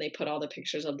Instagram and they put all the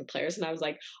pictures of the players, and I was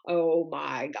like, oh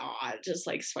my god, just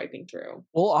like swiping through.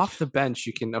 Well, off the bench,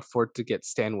 you can afford to get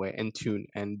Stanway and Toon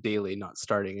and Daly not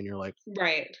starting, and you're like,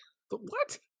 Right.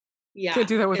 what? Yeah. Can't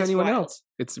do that with It's anyone wild. else.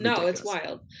 It's No, it's ridiculous.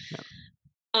 wild. Yeah.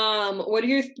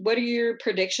 What are your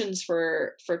predictions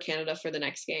for Canada for the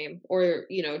next game, or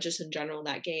just in general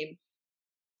that game?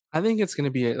 I think it's going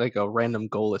to be like a random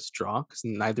goalless draw because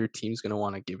neither team's going to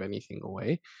want to give anything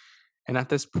away. And at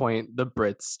this point, the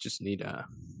Brits just need a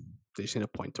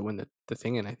point to win the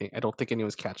thing. And I don't think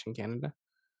anyone's catching Canada.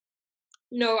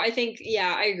 No, I think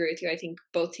I agree with you. I think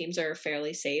both teams are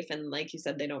fairly safe, and like you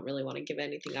said, they don't really want to give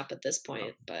anything up at this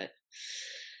point. But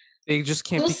they just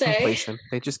can't we'll be say, complacent.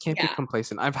 They just can't be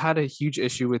complacent. I've had a huge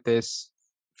issue with this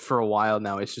for a while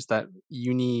now. It's just that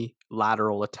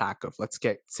unilateral attack of let's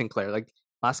get Sinclair. Like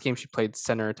last game, she played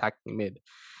center attacking mid,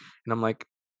 and I'm like,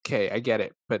 okay, I get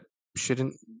it, but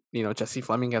shouldn't Jessie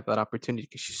Fleming get that opportunity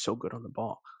because she's so good on the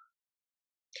ball?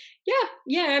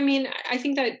 Yeah. I mean, I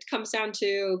think that comes down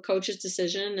to coach's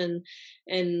decision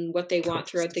and what they want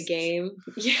throughout the game.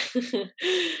 Yeah,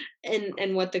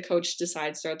 and what the coach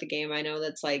decides throughout the game. I know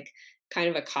that's like kind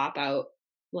of a cop out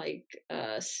like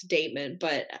statement,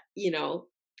 but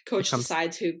coach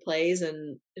decides who plays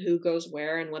and who goes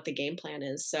where and what the game plan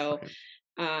is. So.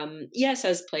 Yes,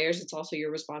 as players, it's also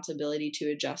your responsibility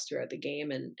to adjust throughout the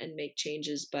game and make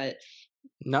changes, but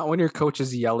not when your coach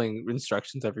is yelling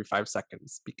instructions every 5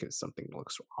 seconds because something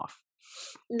looks off.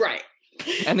 Right.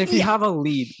 And if you have a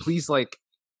lead, please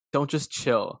don't just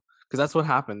chill, because that's what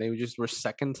happened. They just were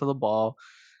second to the ball.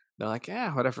 They're like,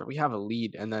 yeah, whatever. We have a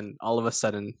lead, and then all of a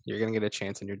sudden you're gonna get a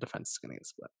chance, and your defense is gonna get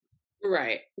split.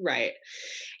 Right.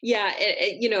 Yeah,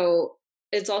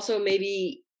 it's also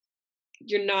maybe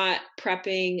you're not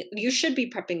prepping. You should be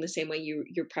prepping the same way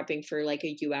you're prepping for like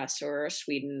a US or a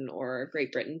Sweden or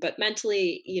Great Britain, but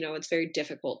mentally, it's very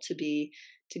difficult to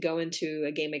go into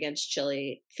a game against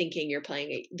Chile thinking you're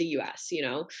playing the US,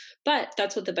 but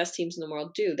that's what the best teams in the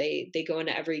world do. They go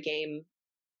into every game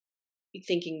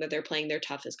thinking that they're playing their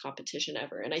toughest competition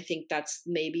ever, and I think that's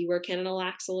maybe where Canada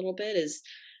lacks a little bit is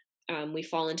we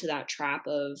fall into that trap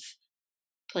of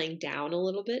playing down a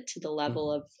little bit to the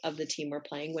level of the team we're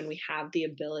playing when we have the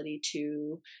ability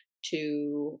to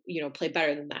play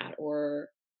better than that, or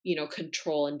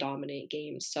control and dominate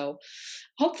games. So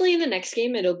hopefully in the next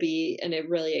game it'll be a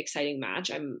really exciting match.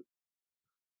 I'm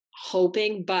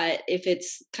hoping, but if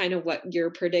it's kind of what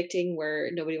you're predicting where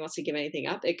nobody wants to give anything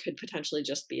up, it could potentially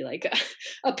just be like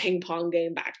a ping pong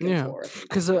game back and forth.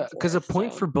 Because a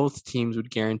point for both teams would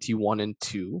guarantee 1 and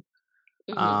 2.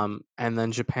 And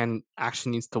then Japan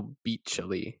actually needs to beat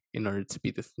Chile in order to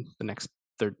be the next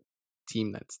third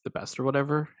team that's the best or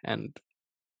whatever. And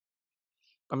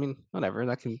I mean, whatever,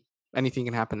 anything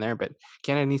can happen there, but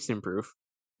Canada needs to improve.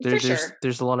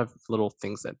 There's a lot of little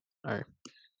things that are.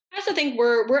 That's the thing.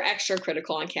 We're extra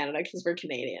critical on Canada because we're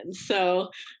Canadians, so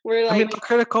we're like. I mean, I'm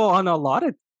critical on a lot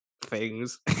of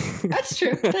things. That's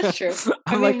true.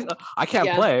 I can't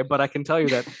play, but I can tell you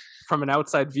that from an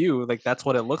outside view, like that's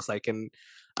what it looks like. And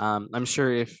I'm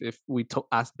sure if we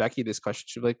asked Becky this question,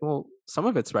 she'd be like, well, some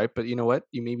of it's right, but you know what?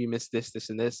 You maybe missed this,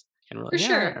 and this. And we're like,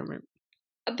 sure.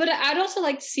 But I'd also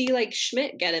like to see like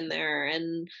Schmidt get in there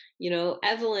and,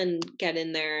 Evelyn get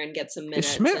in there and get some minutes.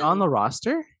 Is Schmidt on the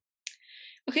roster?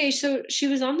 Okay, so she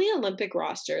was on the Olympic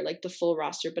roster, like the full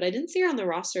roster, but I didn't see her on the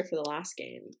roster for the last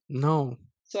game. No.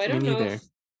 So I don't know if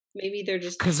maybe they're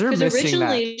just because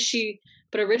originally she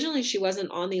wasn't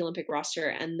on the Olympic roster,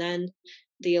 and then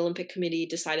the Olympic Committee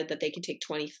decided that they can take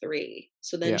 23.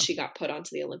 So then she got put onto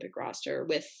the Olympic roster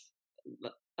with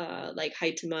like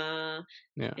Haitama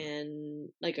and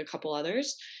like a couple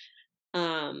others.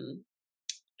 I'm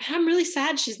really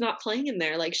sad she's not playing in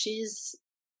there. Like she's,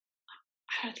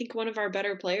 I think, one of our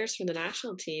better players for the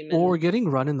national team. Or we're getting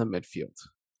run in the midfield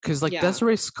because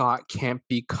Desiree Scott can't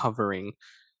be covering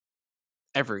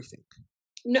everything.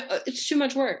 No, it's too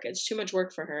much work. It's too much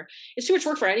work for her. It's too much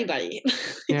work for anybody.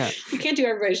 Yeah. You can't do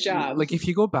everybody's job. Like if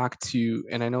you go back to,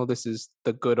 and I know this is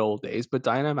the good old days, but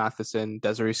Diana Matheson,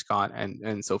 Desiree Scott,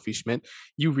 and Sophie Schmidt,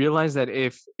 you realize that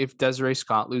if Desiree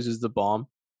Scott loses the ball,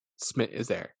 Schmidt is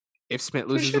there. If Schmidt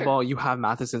loses the ball, you have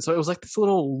Matheson. So it was like this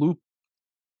little loop.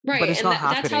 Right. But it's not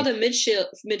happening. That's how the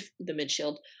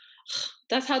midfield.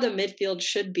 That's how the midfield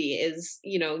should be. Is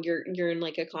you're in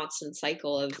like a constant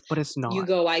cycle of. But it's not.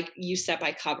 You step,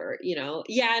 I cover.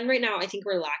 Yeah, and right now I think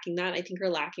we're lacking that. I think we're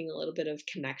lacking a little bit of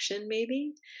connection,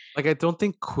 maybe. Like I don't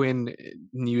think Quinn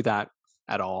knew that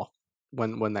at all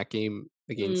when that game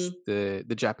against the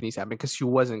Japanese happened, because she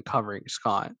wasn't covering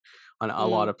Scott. on a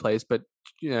lot of plays, but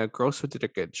Grosso did a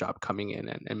good job coming in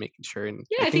and making sure. And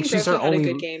Yeah, I I think think she's our Grosso had a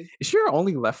only. good game. Is she our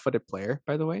only left-footed player,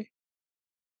 by the way?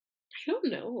 I don't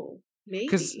know.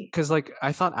 Because Maybe. like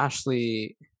I thought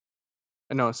Ashley.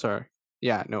 No, sorry.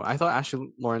 Yeah, no, I thought Ashley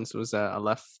Lawrence was a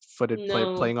left-footed player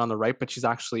No, playing on the right, but she's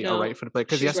actually a no. right-footed player.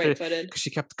 Because She's yesterday, right-footed. because she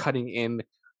kept cutting in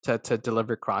to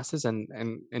deliver crosses, and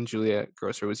Julia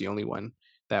Grosser was the only one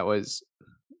that was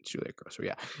Julia Grosser,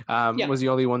 yeah, Yeah. was the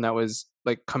only one that was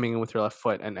like coming in with her left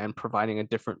foot and providing a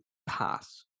different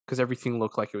pass because everything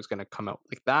looked like it was going to come out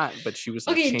like that, but she was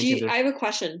like Okay, changing the I have a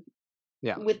question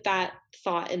yeah. with that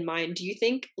thought in mind. Do you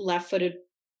think left-footed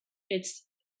it's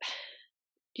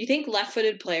do you think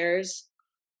left-footed players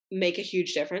make a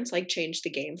huge difference, like change the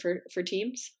game for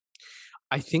teams?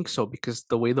 I think so because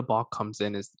the way the ball comes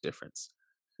in is the difference.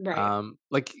 Right.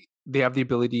 Like they have the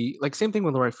ability, like same thing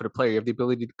with the right-footed player. You have the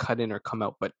ability to cut in or come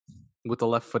out, but with the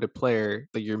left-footed player,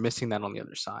 like you're missing that on the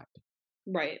other side.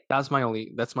 Right. That's my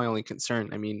only concern.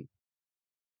 I mean,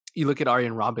 you look at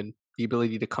Aryan Robin, the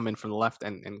ability to come in from the left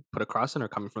and put a cross in, or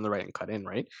coming from the right and cut in,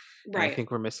 right? And I Right. think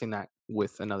we're missing that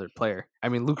with another player. I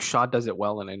mean, Luke Shaw does it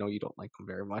well, and I know you don't like him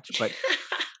very much, but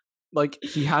like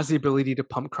he has the ability to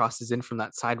pump crosses in from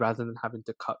that side rather than having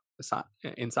to cut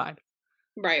inside.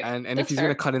 Right. And if That's he's going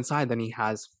to fair. cut inside, then he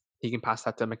can pass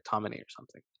that to McTominay or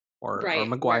something, or Right. Right.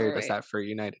 Maguire Right. does Right. that for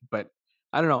United. But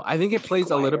I don't know. I think it plays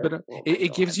a little bit. Maguire. Oh my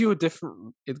It gives god. you a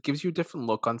different. It gives you a different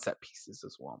look on set pieces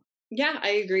as well. Yeah, I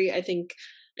agree. I think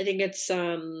it's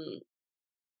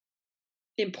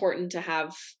important to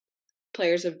have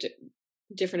players of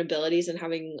different abilities, and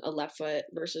having a left foot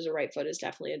versus a right foot is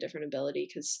definitely a different ability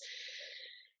because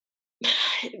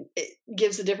it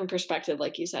gives a different perspective,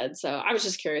 like you said. So I was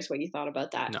just curious what you thought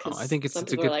about that No, I because think some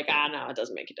it's a people are good like, thing. no, it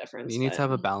doesn't make a difference. You need to But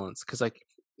have a balance because, like,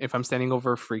 if I'm standing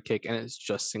over a free kick and it's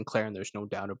just Sinclair and there's no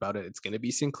doubt about it, it's going to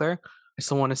be Sinclair. I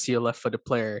still want to see a left-footed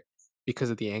player because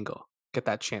of the angle get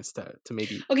that chance to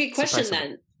maybe okay, surprise question someone.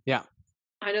 then. Yeah,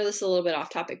 I know this is a little bit off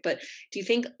topic, but do you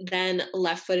think then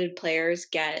left-footed players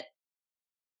get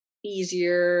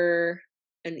easier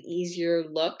an easier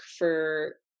look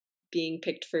for being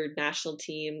picked for national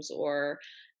teams or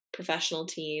professional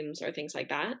teams or things like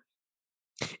that?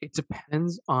 it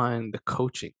depends on the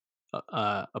coaching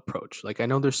approach. Like I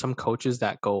know there's some coaches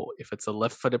that go if it's a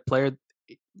left-footed player,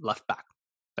 left back.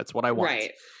 That's what I want.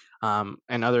 Right.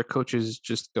 And other coaches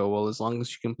just go, well, as long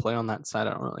as you can play on that side,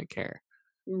 I don't really care.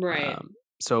 Right.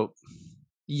 So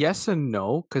yes and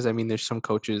no, because I mean, there's some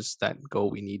coaches that go,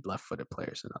 we need left-footed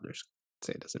players, and others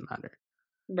say it doesn't matter.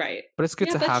 Right. But it's good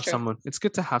Yeah, to that's have true. someone. It's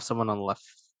good to have someone on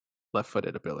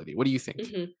left-footed ability. What do you think?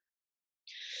 Hmm.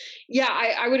 Yeah,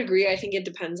 I would agree. I think it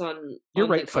depends You're on the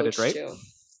right-footed, coach right? too.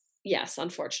 Yes,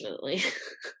 unfortunately.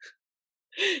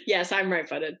 Yes, I'm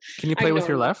right-footed. Can you play I'm with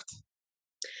your normal. left?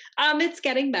 It's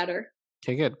getting better.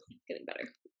 Okay, good. It's getting better.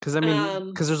 Because I mean, Um,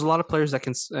 because there's a lot of players that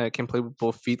can play with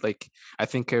both feet. Like I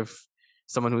think of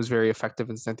someone who's very effective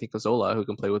in Santi Cazzola who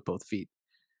can play with both feet.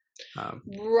 Um,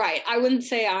 right. I wouldn't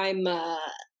say I'm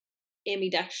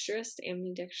ambidextrous.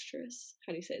 Ambidextrous.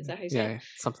 How do you say it? Is that how you say it? yeah,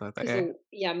 something like that. Because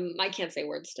Yeah. yeah, I can't say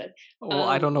words today. Well,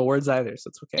 I don't know words either, so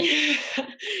it's okay.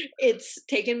 It's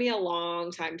taken me a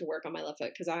long time to work on my left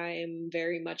foot because I'm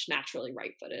very much naturally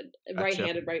right-footed, Gotcha.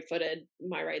 right-handed, right-footed.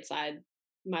 My right side,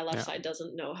 my left Yeah. side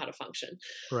doesn't know how to function.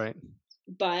 Right.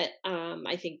 But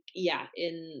I think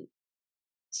in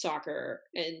soccer,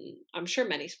 and I'm sure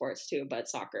many sports too, but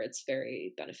soccer, it's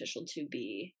very beneficial to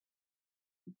be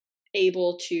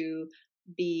able to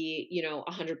be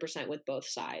 100% with both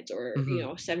sides, or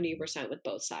Hmm. 70% with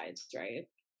both sides, right?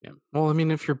 Yeah. Well, I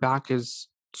mean, if your back is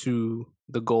to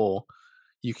the goal,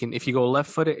 you can. If you go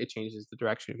left-footed, it changes the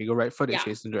direction. If you go right-footed, it Yeah.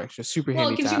 changes the direction. Super Well,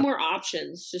 handy it to gives you have. more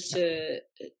options just Yeah.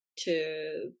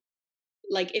 to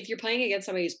like, if you're playing against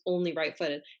somebody who's only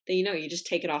right-footed, then you just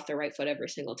take it off their right foot every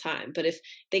single time. But if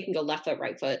they can go left foot,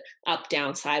 right foot, up,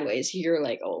 down, sideways, you're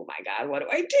like, oh my god, what do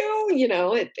I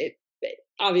do? It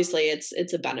obviously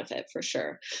it's a benefit for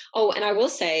sure. Oh, and I will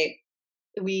say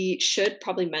we should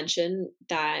probably mention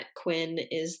that Quinn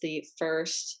is the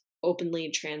first openly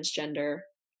transgender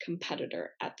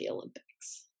competitor at the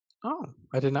Olympics. Oh,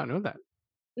 I did not know that.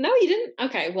 No, you didn't?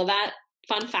 Okay, well, that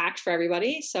fun fact for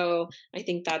everybody. So I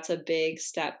think that's a big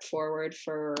step forward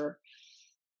for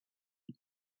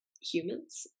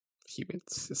humans.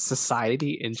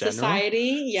 Society in general.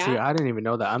 Society, See, yeah. I didn't even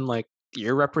know that. I'm like,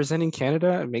 you're representing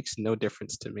Canada. It makes no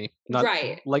difference to me. Not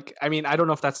Right. like, I mean, I don't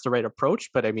know if that's the right approach,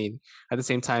 but I mean, at the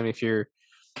same time, if you're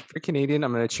Canadian,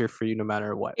 I'm gonna cheer for you no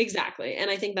matter what. Exactly. And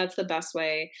I think that's the best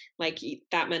way. Like,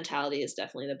 that mentality is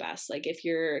definitely the best. Like, if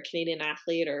you're a Canadian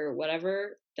athlete or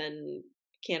whatever, then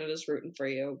Canada's rooting for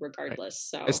you Right. regardless.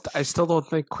 So, I still don't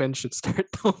think Quinn should start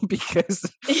though because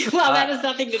well, uh, that has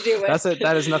nothing to do with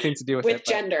that has nothing to do with it. with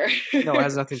But gender. no, it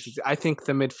has nothing to do. I think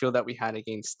the midfield that we had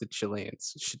against the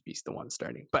Chileans should be the one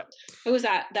starting. But Who was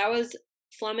that? That was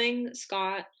Fleming,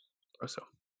 Scott, also,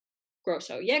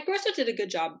 Grosso. Yeah, Grosso did a good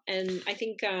job, and I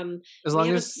think as we long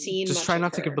haven't as seen just much try of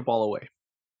not to give the her. ball away.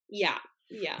 Yeah,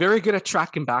 yeah, Very good at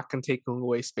tracking back and taking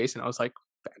away space, and I was like,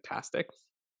 fantastic.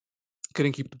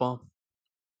 Couldn't keep the ball.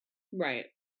 right.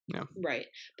 Yeah. Right.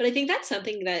 But I think that's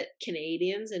something that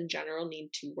Canadians in general need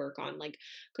to work on. Like,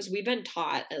 because we've been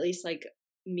taught, at least like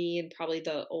me and probably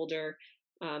the older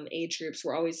age groups,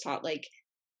 were always taught like,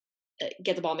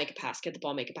 get the ball, make a pass, get the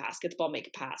ball, make a pass, get the ball, make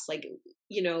a pass. Like,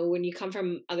 you know, when you come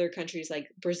from other countries like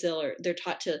Brazil, or they're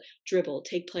taught to dribble,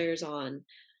 take players on.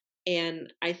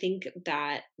 And I think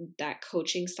that that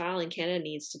coaching style in Canada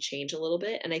needs to change a little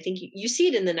bit. And I think you see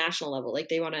it in the national level. Like,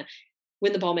 they want to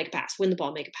win the ball, make a pass, win the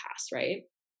ball, make a pass, right?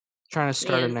 Trying to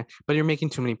start And but you're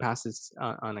making too many passes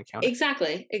on a counter.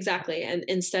 exactly, exactly. And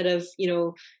instead of, you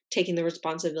know, taking the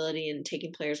responsibility and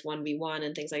taking players 1v1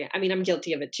 and things like that. I mean, I'm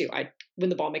guilty of it too. I win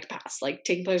the ball, make a pass. Like,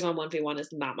 taking players on 1v1 is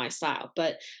not my style.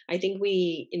 But I think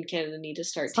we in Canada need to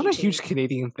start It's not a teaching. huge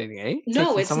Canadian thing, eh? No,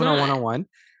 Taking it's someone on one not. on one.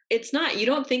 It's not. You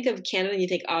don't think of Canada and you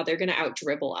think, oh, they're going to out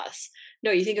dribble us.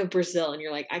 No, you think of Brazil and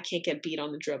you're like, I can't get beat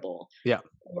on the dribble. Yeah.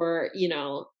 Or, you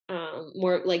know,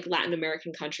 more like Latin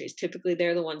American countries. Typically,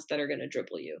 they're the ones that are going to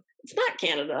dribble you. It's not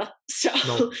Canada. So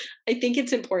No. I think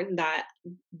it's important that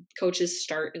coaches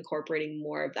start incorporating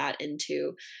more of that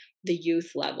into the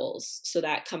youth levels, so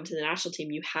that come to the national team,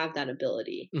 you have that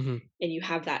ability Mm-hmm. and you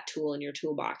have that tool in your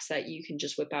toolbox that you can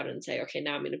just whip out and say, okay,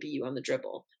 now I'm going to beat you on the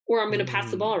dribble, or I'm going to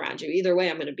pass the ball around you. Either way,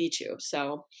 I'm going to beat you.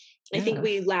 So I think Yeah.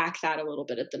 we lack that a little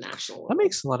bit at the national level. That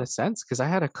makes a lot of sense because I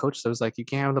had a coach that was like, you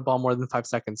can't have the ball more than 5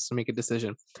 seconds to make a decision.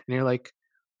 And you're like,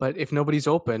 but if nobody's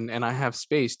open and I have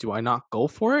space, do I not go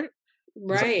for it? He's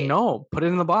like, Right. no, put it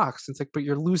in the box. It's like, but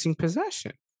you're losing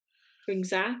possession.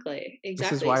 Exactly. This is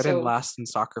Exactly. why I didn't So last in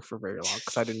soccer for very long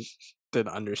because I didn't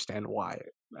understand why.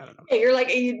 I don't know. yeah, you're like,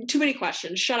 too many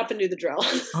questions. Shut up and do the drill.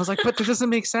 I was like, but that doesn't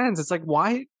make sense. It's like,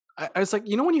 why? I was like,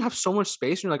 you know, when you have so much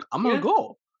space, and you're like, I'm gonna Yeah.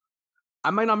 go. I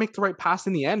might not make the right pass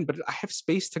in the end, but I have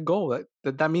space to go.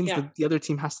 That means Yeah. that the other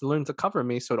team has to learn to cover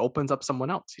me, so it opens up someone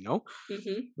else. You know?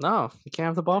 Hmm. No, you can't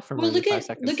have the ball for more Well, than 5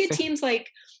 seconds. look at teams like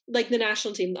the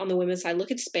national team on the women's side.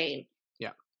 Look at Spain.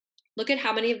 Yeah. Look at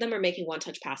how many of them are making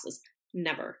one-touch passes.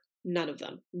 Never. None of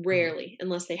them. Rarely,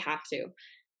 unless they have to.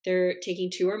 They're taking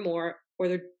two or more, or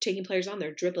they're taking players on.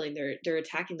 They're dribbling. They're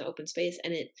attacking the open space,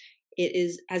 and it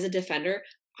is, as a defender,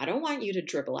 I don't want you to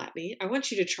dribble at me. I want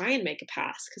you to try and make a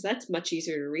pass, because that's much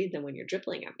easier to read than when you're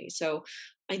dribbling at me. So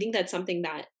I think that's something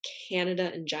that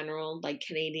Canada in general, like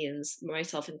Canadians,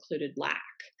 myself included, lack.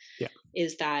 Yeah.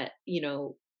 Is that, you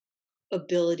know,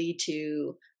 ability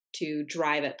to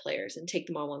drive at players and take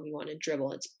them on 1v1 and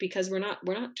dribble. It's because we're not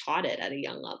taught it at a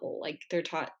young level. Like, they're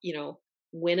taught, you know,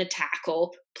 win a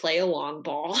tackle, play a long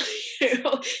ball, you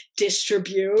know,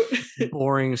 distribute.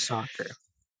 Boring soccer.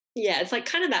 Yeah, it's like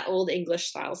kind of that old English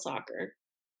style soccer.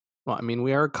 Well, I mean,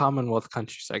 we are a Commonwealth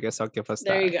country, so I guess I'll give us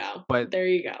There that. you go. But there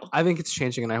you go. I think it's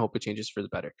changing, and I hope it changes for the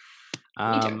better.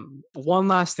 Me too. One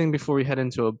last thing before we head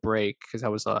into a break, because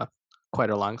that was quite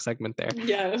a long segment there.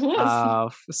 Yeah, it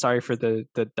was. Sorry for the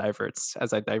diverts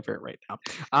as I divert right now.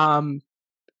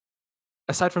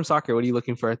 Aside from soccer, what are you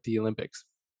looking for at the Olympics?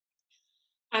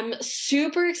 I'm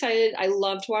super excited. I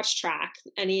love to watch track,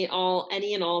 any and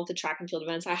all of the track and field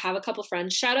events. I have a couple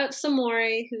friends. Shout out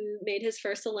Samori, who made his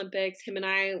first Olympics. Him and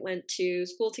I went to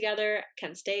school together at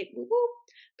Kent State. Woo woo.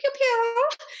 Pew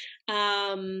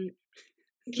pew.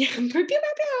 Yeah, pew pew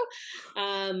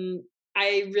pew.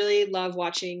 I really love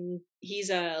watching. He's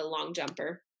a long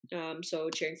jumper, so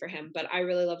cheering for him. But I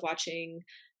really love watching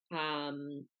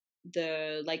the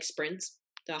sprints,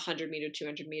 the 100-meter,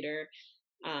 200-meter.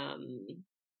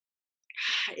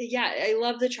 Yeah, I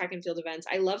love the track and field events.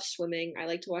 I love swimming. I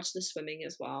like to watch the swimming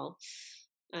as well.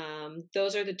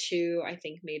 Those are the two, I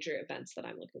think, major events that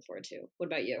I'm looking forward to. What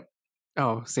about you?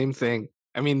 Oh, same thing.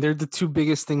 I mean, they're the two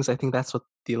biggest things. I think that's what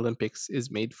the Olympics is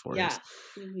made for. Yeah.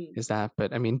 Is that?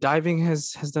 But I mean, diving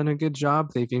has done a good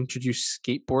job. They've introduced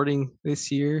skateboarding this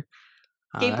year.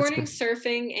 Skateboarding,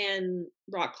 surfing, and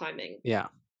rock climbing. Yeah,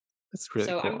 that's really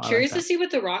so cool. I'm curious to see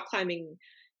what the rock climbing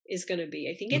is going to be.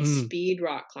 I think it's speed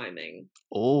rock climbing.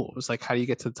 Oh, it was like, how do you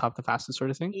get to the top the fastest sort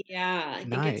of thing? Yeah, I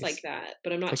think it's like that,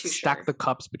 but I'm not too sure. Stack the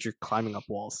cups, but you're climbing up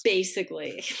walls.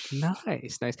 Basically.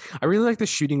 Nice. I really like the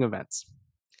shooting events.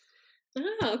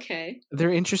 Oh, okay.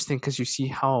 They're interesting because you see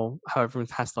how everyone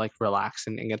has to like relax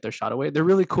and get their shot away. They're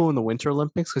really cool in the Winter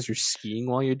Olympics because you're skiing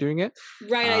while you're doing it.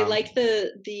 Right. I like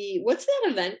the what's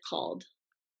that event called?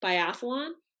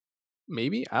 Biathlon?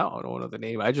 Maybe I don't know the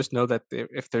name. I just know that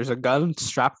if there's a gun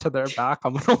strapped to their back,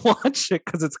 I'm gonna watch it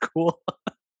because it's cool.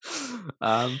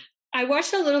 I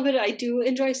watched a little bit. I do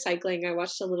enjoy cycling. I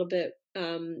watched a little bit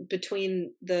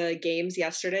between the games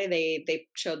yesterday. They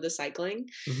showed the cycling,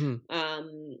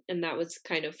 and that was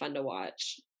kind of fun to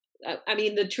watch. I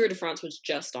mean, the Tour de France was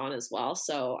just on as well,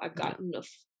 so I've gotten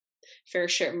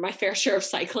my fair share of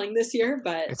cycling this year.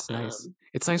 But it's nice.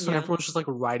 It's nice when everyone's just like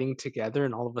riding together,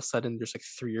 and all of a sudden there's like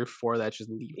 3 or 4 that just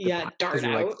leave. Dart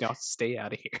out. Like, no, stay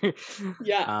out of here.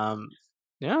 Yeah.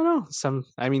 Yeah, I don't know.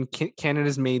 I mean,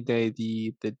 Canada's made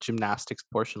the gymnastics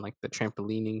portion, like the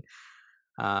trampolining,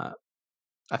 a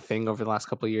thing over the last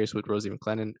couple of years with Rosie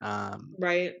McLennan.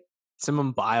 Right.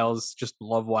 Simone Biles, just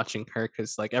love watching her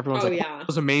because like everyone's like, yeah, it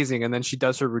was amazing, and then she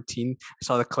does her routine. I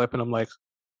saw the clip and I'm like,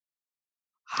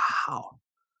 how?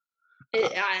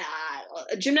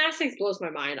 Gymnastics blows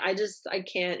my mind. I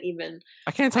can't even.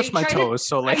 I can't touch my toes.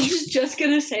 So like, I was just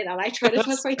gonna say that I try to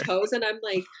touch my toes, and I'm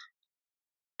like,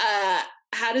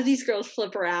 how do these girls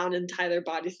flip around and tie their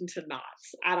bodies into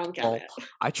knots? I don't get it.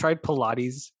 I tried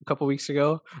Pilates a couple weeks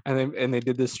ago, and they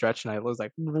did this stretch, and I was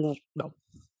like, no.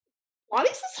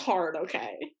 Pilates is hard.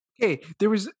 Okay. Hey,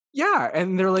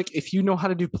 and they're like, if you know how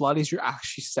to do Pilates, you're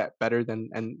actually set better than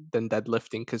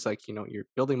deadlifting because like you're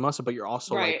building muscle, but you're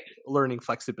also like learning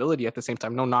flexibility at the same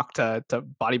time. No knock to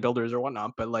bodybuilders or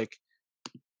whatnot, but like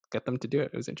get them to do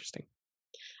it. It was interesting.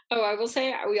 Oh, I will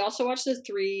say we also watched the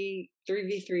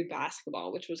 3v3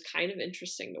 basketball, which was kind of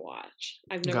interesting to watch.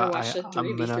 I've never watched a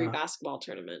 3v3 basketball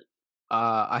tournament.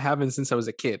 I haven't since I was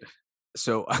a kid.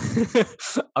 So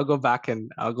I'll go back and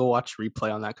I'll go watch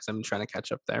replay on that because I'm trying to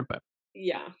catch up there. But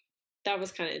yeah, that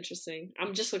was kind of interesting.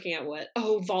 I'm just looking at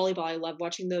volleyball. I love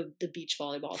watching the beach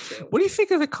volleyball too. What do you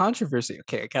think of the controversy?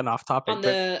 Okay, again off topic.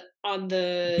 On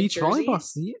the beach jerseys?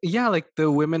 Volleyball. Yeah, like the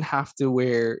women have to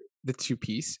wear the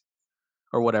 2-piece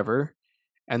or whatever,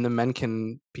 and the men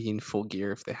can be in full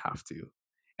gear if they have to.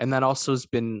 And that also has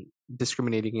been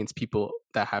discriminating against people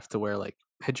that have to wear like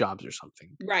hijabs or something,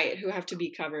 right, who have to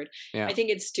be covered. I think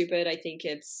it's stupid. I think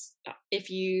it's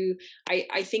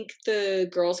I think the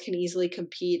girls can easily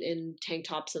compete in tank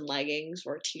tops and leggings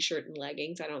or t-shirt and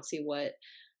leggings. I don't see what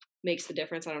makes the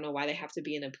difference. I don't know why they have to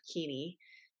be in a bikini.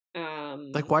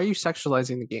 Like, why are you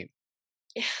sexualizing the game?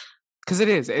 Yeah, because it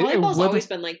is. Volleyball's always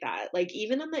been like that. Like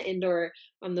even on the indoor,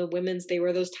 on the women's, they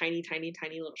wear those tiny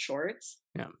little shorts.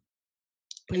 Yeah,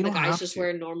 but and the guys just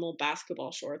wear normal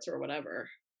basketball shorts or whatever.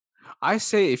 I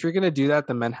say if you're gonna do that,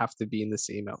 the men have to be in the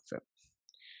same outfit.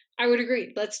 I would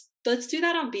agree. Let's do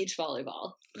that on beach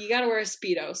volleyball. You got to wear a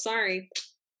Speedo. Sorry.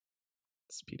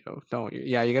 Speedo. No,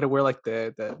 you got to wear like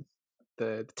the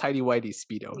tighty whitey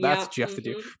Speedo. That's what you have to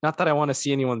do. Not that I want to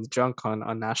see anyone's junk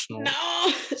on national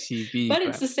TV. But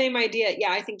it's the same idea.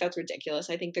 Yeah, I think that's ridiculous.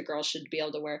 I think the girls should be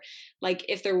able to wear, like,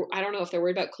 if they're, I don't know, if they're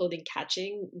worried about clothing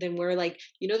catching, then wear like,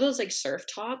 those like surf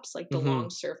tops, like the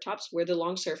long surf tops, wear the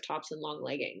long surf tops and long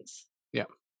leggings. Yeah.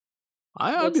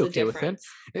 I'd be okay with it.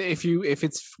 If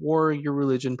it's for your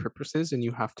religion purposes and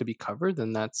you have to be covered,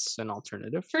 then that's an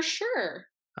alternative. For sure.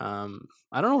 I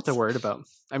don't know what they're worried about.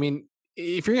 I mean,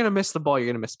 if you're gonna miss the ball, you're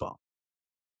gonna miss the ball.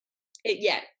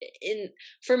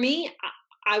 For me,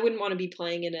 I wouldn't want to be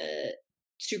playing in a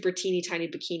super teeny tiny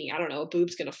bikini. I don't know, a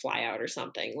boob's gonna fly out or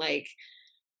something. Like,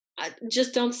 I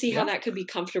just don't see how that could be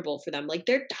comfortable for them. Like,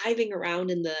 they're diving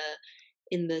around in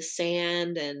the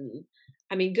sand, and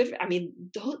I mean,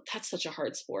 that's such a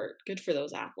hard sport. Good for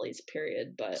those athletes,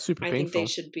 period. But super I think they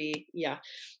should be, I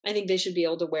think they should be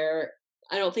able to wear.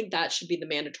 I don't think that should be the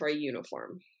mandatory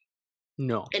uniform.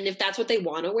 No. And if that's what they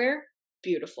want to wear,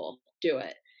 beautiful. Do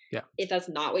it. Yeah. If that's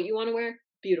not what you want to wear,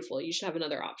 beautiful. You should have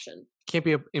another option. Can't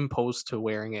be imposed to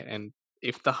wearing it. And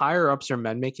if the higher ups are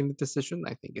men making the decision,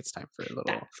 I think it's time for a little.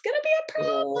 That's gonna be a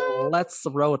problem. Let's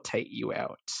rotate you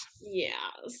out.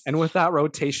 Yes. And with that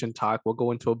rotation talk, we'll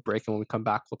go into a break, and when we come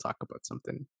back, we'll talk about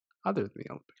something other than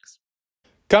the Olympics.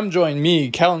 Come join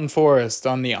me, Kelton Forrest,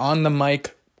 on the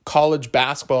Mic college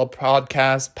basketball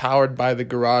podcast powered by the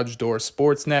Garage Door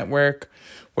Sports Network,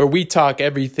 where we talk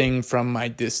everything from my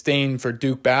disdain for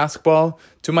Duke basketball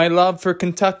to my love for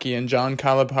Kentucky and John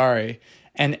Calipari,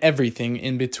 and everything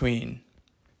in between.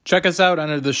 Check us out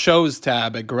under the shows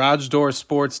tab at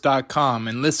garagedoorsports.com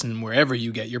and listen wherever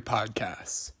you get your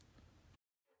podcasts.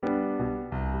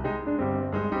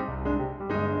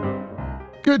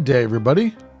 Good day,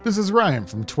 everybody. This is Ryan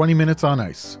from 20 Minutes on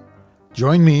Ice.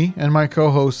 Join me and my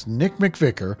co-host Nick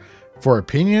McVicker for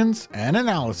opinions and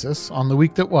analysis on the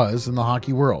week that was in the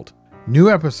hockey world.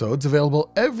 New episodes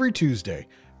available every Tuesday,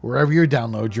 wherever you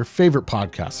download your favorite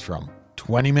podcasts from.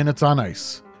 20 Minutes on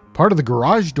Ice, part of the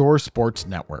Garage Door Sports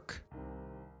Network.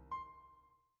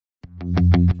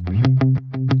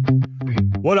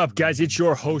 What up, guys? It's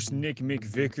your host, Nick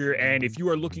McVicker, and if you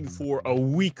are looking for a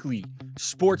weekly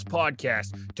sports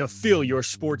podcast to fill your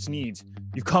sports needs,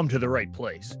 you've come to the right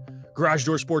place. Garage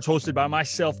Door Sports, hosted by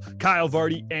myself, Kyle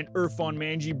Vardy, and Irfan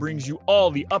Manji, brings you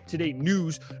all the up-to-date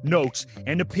news, notes,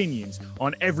 and opinions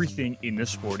on everything in the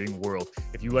sporting world.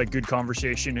 If you like good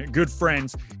conversation, good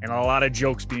friends, and a lot of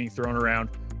jokes being thrown around,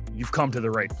 you've come to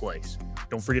the right place.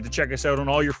 Don't forget to check us out on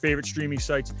all your favorite streaming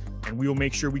sites, and we will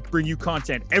make sure we bring you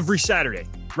content every Saturday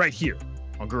right here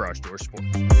on Garage Door Sports.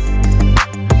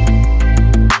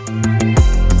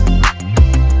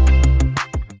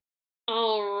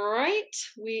 All right,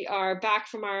 we are back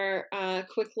from our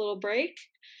quick little break.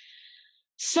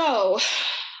 So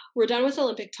we're done with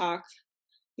Olympic talk.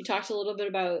 We talked a little bit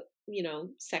about,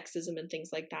 sexism and things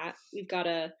like that. We've got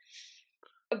a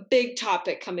big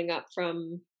topic coming up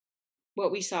from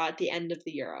what we saw at the end of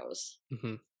the Euros.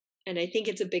 Mm-hmm. And I think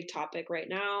it's a big topic right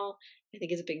now. I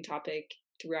think it's a big topic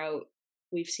throughout.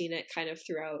 We've seen it kind of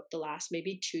throughout the last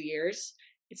maybe 2 years.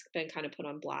 It's been kind of put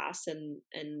on blast, and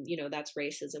that's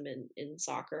racism in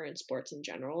soccer and sports in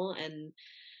general. And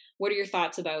what are your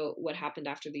thoughts about what happened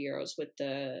after the Euros with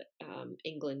the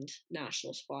England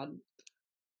national squad?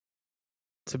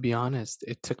 To be honest,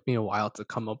 it took me a while to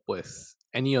come up with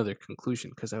any other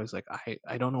conclusion, because I was like,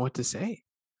 I don't know what to say.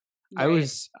 Right.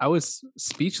 I was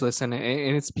speechless, and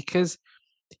it's because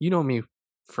you know me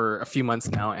for a few months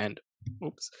now, and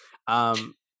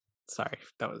sorry,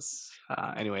 that was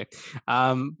anyway.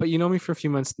 But you know me for a few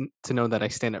months to know that I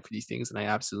stand up for these things, and I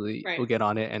absolutely will get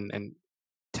on it and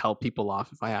tell people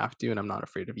off if I have to, and I'm not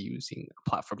afraid of using a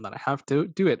platform that I have to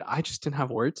do it. I just didn't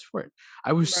have words for it.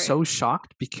 I was so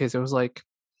shocked, because it was like,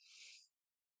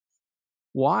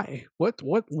 why? What?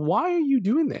 Why are you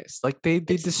doing this? Like they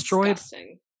destroyed.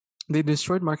 Disgusting. They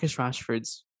destroyed Marcus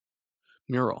Rashford's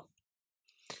mural.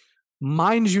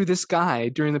 Mind you, this guy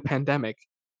during the pandemic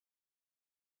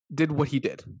did what he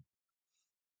did.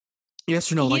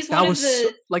 Yes or no?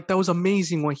 That was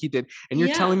amazing what he did. And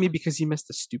you're telling me because he missed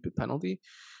a stupid penalty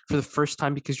for the first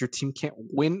time because your team can't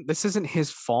win? This isn't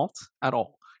his fault at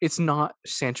all. It's not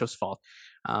Sancho's fault.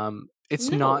 It's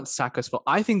not Saka's fault.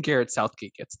 I think Gareth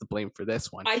Southgate gets the blame for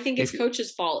this one. I think it's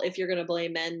coach's fault if you're going to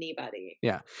blame anybody.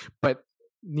 Yeah, but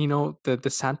the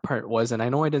sad part was, and I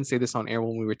know I didn't say this on air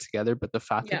when we were together, but the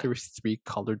fact that there were 3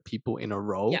 colored people in a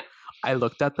row, I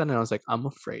looked at that and I was like, I'm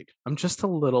afraid. I'm just a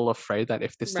little afraid that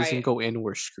if this doesn't go in,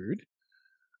 we're screwed.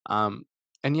 And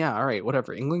all right,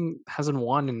 whatever. England hasn't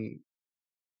won in,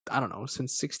 I don't know,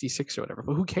 since 66 or whatever,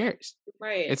 but who cares?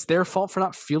 Right. It's their fault for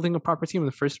not fielding a proper team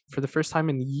for the first time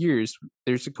in years.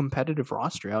 There's a competitive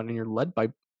roster out, and you're led by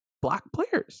black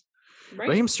players. Right.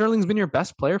 Raheem Sterling's been your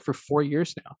best player for 4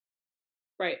 years now.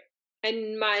 Right.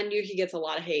 And mind you, he gets a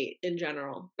lot of hate in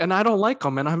general. And I don't like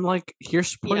him. And I'm like, you're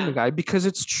supporting the guy because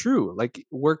it's true. Like,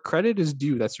 where credit is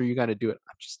due, that's where you got to do it.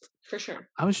 For sure.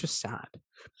 I was just sad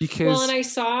because. Well, and I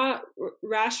saw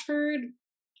Rashford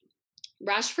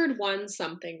won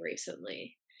something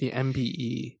recently. The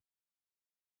MBE.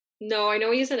 No, I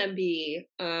know he's an MBE.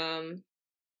 And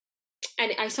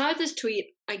I saw this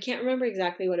tweet. I can't remember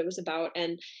exactly what it was about.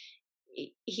 And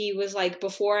he was like,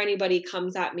 before anybody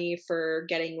comes at me for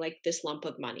getting like this lump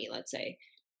of money, let's say,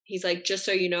 he's like, just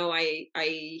so you know,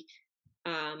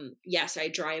 yes, I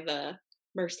drive a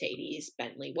Mercedes,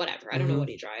 Bentley, whatever. I don't know what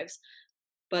he drives,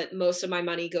 but most of my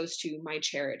money goes to my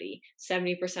charity.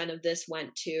 70% of this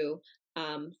went to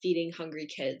feeding hungry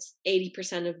kids.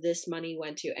 80% of this money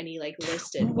went to, and he like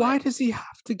listed. Why does he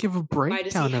have to give a breakdown of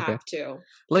it? Why does he have to?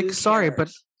 Like, sorry, but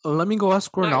let me go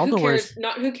ask Ronaldo.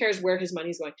 Not who cares where his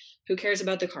money's going. Who cares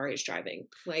about the car he's driving?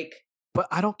 Like, but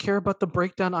I don't care about the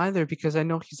breakdown either, because I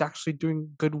know he's actually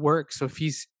doing good work. So if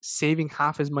he's saving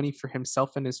half his money for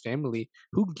himself and his family,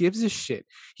 who gives a shit?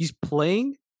 He's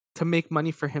playing to make money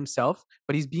for himself,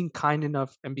 but he's being kind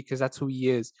enough, and because that's who he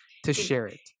is, to share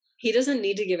it. He doesn't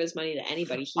need to give his money to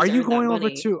anybody. Are you going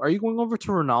over to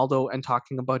Ronaldo and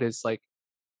talking about his like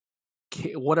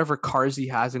whatever cars he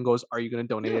has and goes, are you going to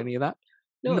donate any of that?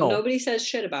 No, nobody says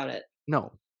shit about it.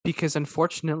 No, because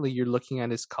unfortunately you're looking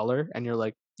at his color and you're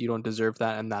like, you don't deserve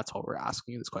that, and that's why we're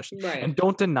asking you this question. Right. And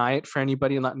don't deny it for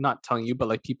anybody. Not telling you, but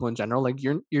like people in general, like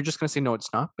you're just gonna say no,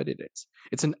 it's not, but it is.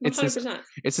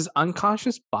 It's this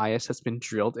unconscious bias that's been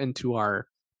drilled into our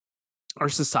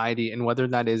society, and whether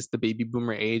that is the baby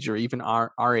boomer age or even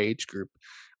our age group,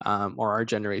 or our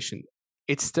generation,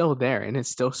 it's still there, and it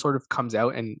still sort of comes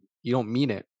out. And you don't mean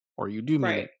it, or you do mean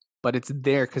Right. it, but it's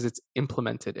there because it's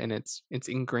implemented and it's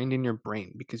ingrained in your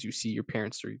brain because you see your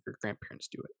parents or your grandparents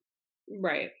do it.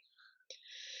 Right.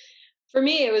 For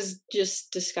me, it was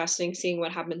just disgusting seeing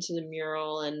what happened to the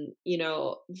mural, and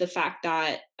the fact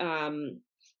that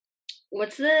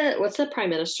what's the prime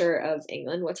minister of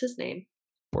England? What's his name?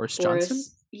 Boris Johnson?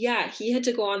 Yeah, he had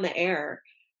to go on the air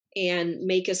and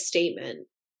make a statement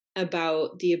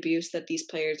about the abuse that these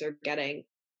players are getting.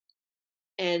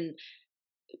 And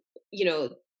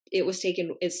it's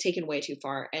taken way too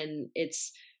far, and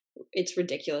it's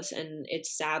ridiculous, and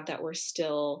it's sad that we're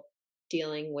still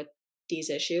dealing with these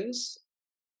issues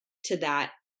to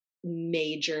that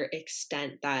major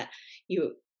extent, that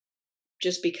you,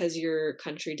 just because your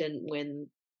country didn't win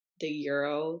the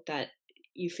Euro, that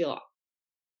you feel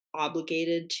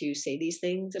obligated to say these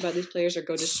things about these players or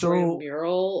go destroy a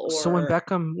mural. Or so when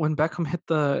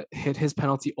Beckham hit his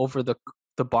penalty over the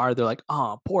bar, they're like,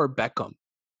 "Oh, poor Beckham,"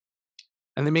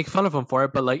 and they make fun of him for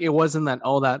it. But like, it wasn't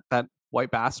that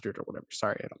white bastard or whatever.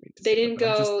 Sorry, I don't mean to. They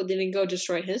didn't go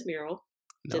destroy his mural,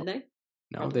 did they?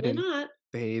 No, Probably they didn't. Not.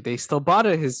 They still bought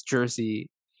his jersey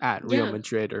at Real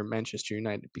Madrid or Manchester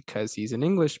United because he's an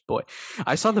English boy.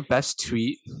 I saw the best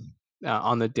tweet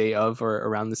on the day of or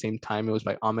around the same time. It was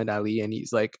by Ahmed Ali, and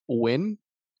he's like, "Win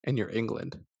and you're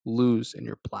England, lose and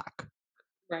you're black."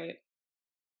 Right.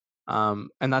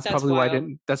 And that's probably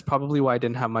wild. That's probably why I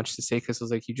didn't have much to say, because it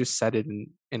was like, you just said it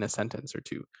in a sentence or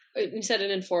two. You said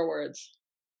it in 4 words.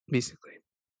 Basically.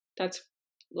 That's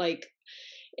like,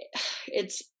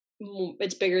 it's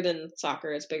bigger than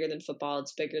soccer. It's bigger than football.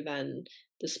 It's bigger than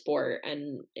the sport.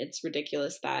 And it's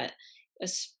ridiculous that,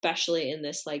 especially in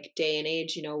this like day and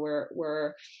age,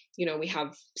 we're we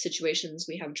have situations,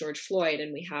 we have George Floyd,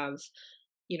 and we have,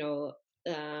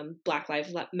 Black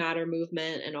Lives Matter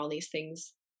movement and all these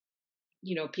things.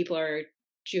 People are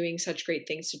doing such great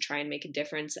things to try and make a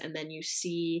difference, and then you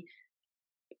see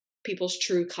people's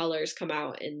true colors come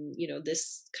out in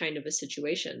this kind of a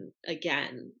situation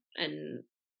again. And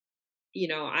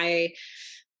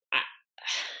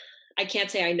I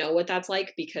can't say I know what that's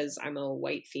like, because I'm a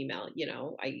white female.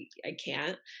 I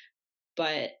can't,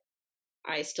 but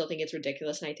I still think it's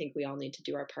ridiculous, and I think we all need to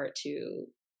do our part to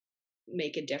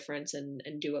make a difference and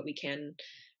do what we can.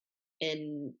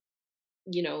 And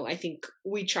I think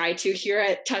we try to here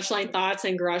at Touchline Thoughts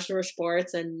and Garage Door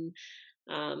Sports, and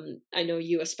I know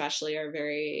you especially are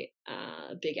very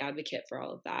big advocate for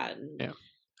all of that. And yeah,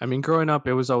 I mean, growing up,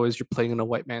 it was always, you're playing in a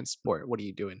white man's sport, what are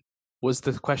you doing, was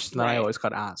the question that I always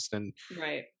got asked. And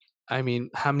right, I mean,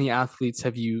 how many athletes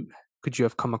could you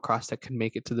have come across that can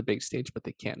make it to the big stage, but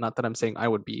they can't? Not that I'm saying I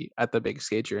would be at the big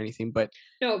stage or anything, but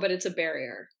no, but it's a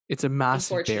barrier. It's a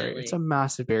massive barrier. It's a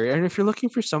massive barrier. And if you're looking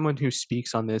for someone who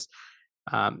speaks on this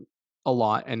a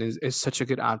lot and is such a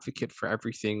good advocate for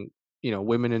everything,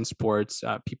 women in sports,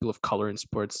 people of color in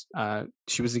sports,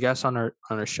 she was a guest on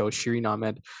our show, Shireen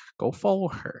Ahmed. Go follow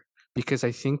her, because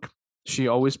I think she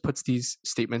always puts these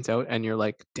statements out and you're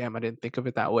like, damn, I didn't think of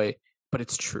it that way, but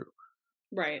it's true.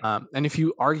 Right. And if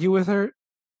you argue with her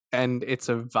and it's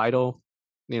a vital,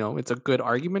 it's a good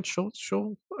argument,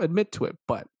 she'll admit to it,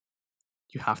 but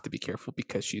you have to be careful,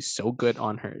 because she's so good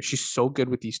she's so good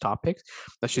with these topics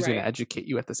that she's going to educate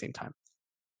you at the same time.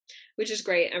 Which is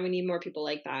great. And we need more people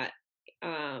like that.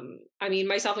 I mean,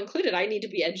 myself included, I need to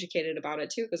be educated about it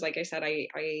too, because like I said, I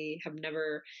have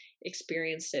never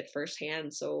experienced it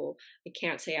firsthand, so I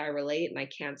can't say I relate, and I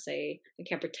can't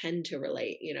pretend to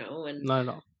relate, and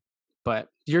no, but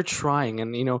you're trying.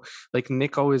 And like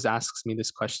Nick always asks me this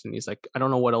question, he's like, I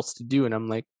don't know what else to do, and I'm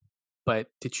like, but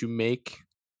did you make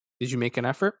an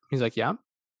effort? He's like, yeah,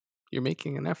 you're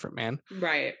making an effort, man.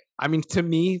 Right. I mean, to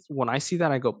me, when I see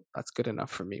that, I go, that's good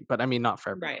enough for me. But I mean, not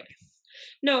for everybody. Right.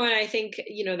 No, and I think,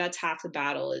 that's half the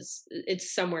battle, is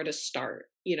it's somewhere to start.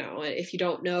 If you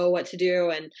don't know what to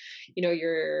do, and,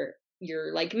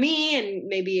 you're like me and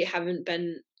maybe haven't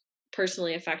been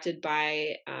personally affected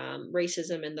by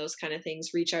racism and those kind of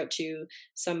things, reach out to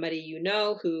somebody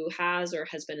who has or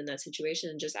has been in that situation,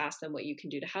 and just ask them what you can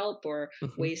do to help, or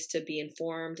ways to be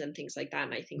informed and things like that.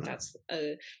 And I think that's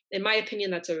in my opinion,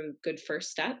 that's a good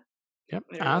first step. Yep.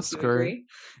 Ask her.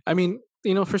 I mean,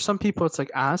 for some people it's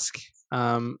like, ask.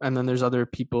 And then there's other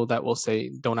people that will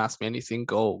say, don't ask me anything.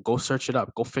 Go search it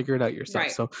up. Go figure it out yourself.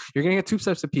 Right. So you're going to get 2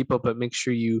 types of people, but make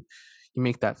sure you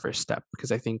make that first step,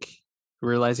 because I think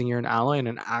realizing you're an ally, and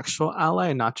an actual ally,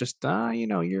 and not just,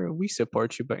 we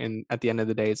support you, but at the end of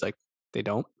the day, it's like, they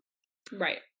don't.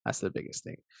 Right. That's the biggest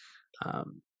thing.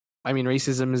 I mean,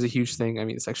 racism is a huge thing. I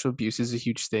mean, sexual abuse is a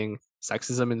huge thing.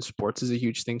 Sexism in sports is a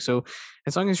huge thing. So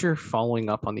as long as you're following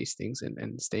up on these things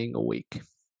and staying awake,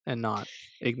 and not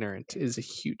ignorant is a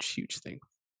huge, huge thing.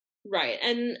 Right.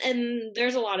 And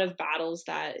there's a lot of battles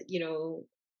that,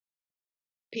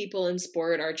 people in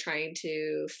sport are trying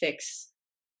to fix.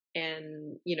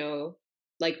 And,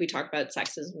 like we talked about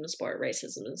sexism in sport,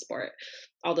 racism in sport,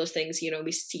 all those things,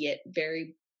 we see it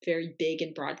very, very big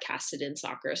and broadcasted in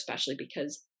soccer, especially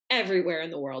because everywhere in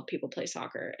the world people play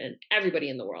soccer, and everybody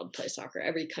in the world plays soccer,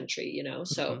 every country,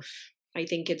 So I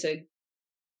think it's a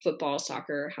football,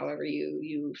 soccer, however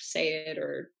you say it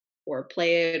or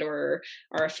play it or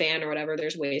are a fan or whatever,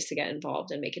 there's ways to get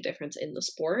involved and make a difference in the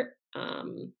sport.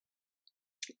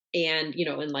 And,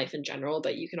 in life in general,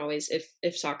 but you can always,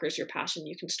 if soccer is your passion,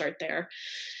 you can start there.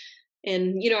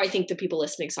 And, I think the people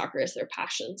listening, soccer is their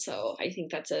passion. So I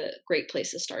think that's a great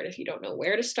place to start. If you don't know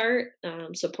where to start,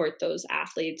 support those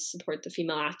athletes, support the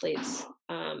female athletes,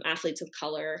 athletes of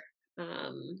color,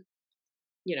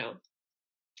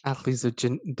 Athletes of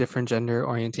different gender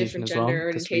orientation as well.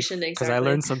 Because I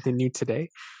learned something new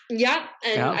today. Yeah,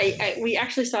 and we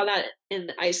actually saw that,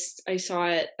 and I saw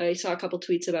it. I saw a couple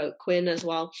tweets about Quinn as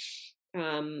well.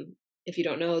 If you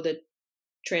don't know, the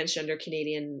transgender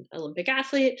Canadian Olympic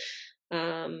athlete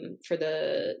for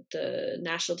the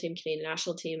national team, Canadian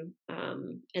national team,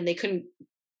 and they couldn't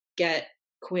get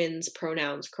Quinn's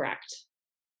pronouns correct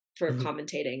for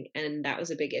commentating, and that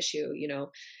was a big issue.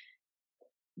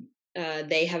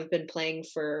 They have been playing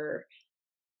for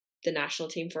the national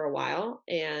team for a while,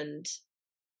 and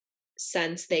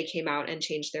since they came out and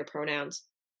changed their pronouns,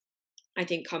 I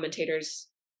think commentators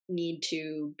need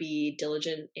to be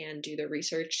diligent and do their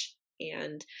research.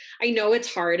 And I know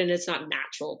it's hard and it's not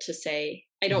natural to say,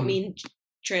 I don't mean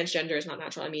transgender is not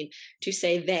natural. I mean, to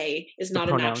say they is not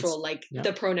a natural,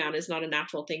 the pronoun is not a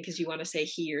natural thing because you want to say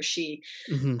he or she.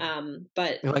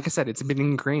 But like I said, it's been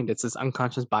ingrained. It's this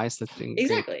unconscious bias that's been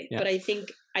exactly. Yeah. But I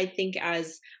think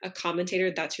as a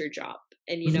commentator, that's your job.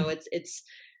 And it's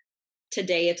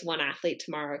today it's one athlete,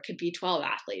 tomorrow it could be 12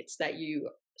 athletes that you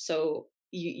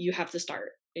have to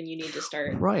start, and you need to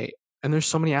start. Right. And there's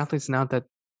so many athletes now that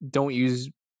don't use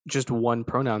just one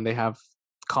pronoun. They have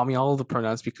call me all of the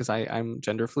pronouns because I'm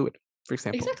gender fluid, for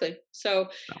example. Exactly. So,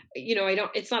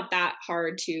 it's not that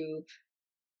hard to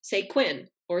say Quinn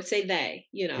or say they,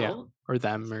 or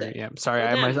them, or sorry.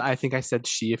 I think I said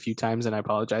she a few times, and I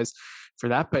apologize for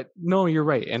that, but no, you're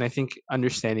right. And I think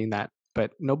understanding that,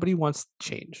 but nobody wants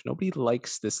change. Nobody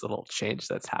likes this little change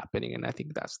that's happening. And I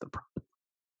think that's the problem.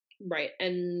 Right.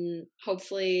 And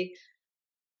hopefully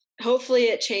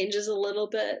it changes a little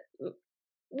bit.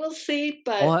 We'll see,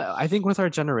 but I think with our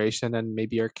generation and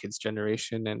maybe our kids'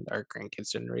 generation and our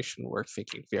grandkids' generation, we're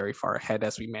thinking very far ahead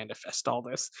as we manifest all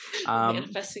this.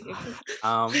 Manifesting.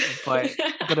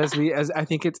 But as I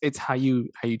think it's how you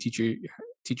teach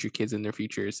your kids in their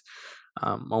futures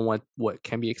on what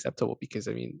can be acceptable. Because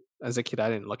I mean, as a kid, I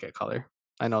didn't look at color.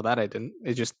 I know that I didn't.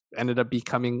 It just ended up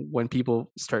becoming when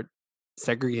people start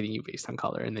segregating you based on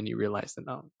color, and then you realize that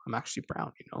I'm actually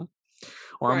brown,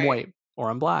 or right. I'm white. Or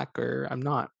I'm black, or I'm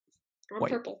not. Or I'm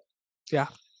purple. Yeah.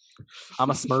 I'm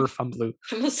a Smurf, I'm blue.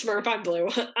 I'm a Smurf, I'm blue.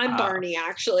 I'm Barney,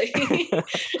 actually.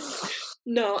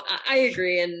 No, I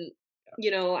agree. And,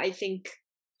 I think,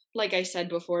 like I said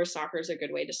before, soccer is a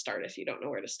good way to start if you don't know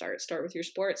where to start. Start with your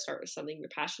sport, start with something you're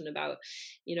passionate about.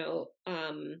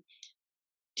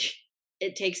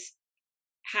 It takes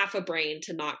half a brain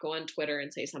to not go on Twitter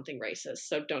and say something racist,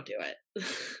 so don't do it.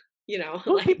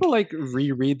 People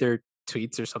reread their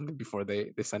tweets or something before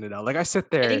they send it out. Like I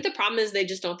sit there. I think the problem is they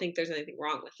just don't think there's anything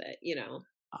wrong with it,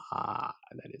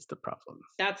 that is the problem.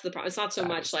 That's the problem. It's not so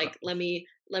much like let me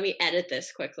edit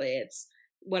this quickly. It's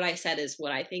what I said is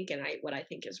what I think, and what I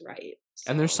think is right.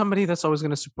 So. And there's somebody that's always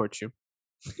going to support you.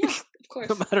 Yeah, of course.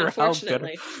 No matter how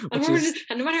good,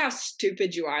 and no matter how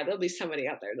stupid you are, there'll be somebody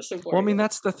out there to support. Well, I mean,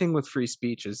 that's the thing with free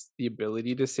speech is the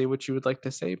ability to say what you would like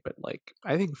to say. But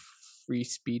I think free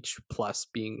speech plus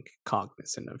being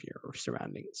cognizant of your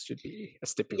surroundings should be a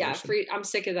stipulation. Yeah, I'm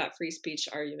sick of that free speech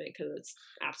argument because it's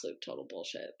absolute total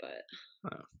bullshit.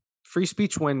 But free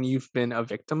speech when you've been a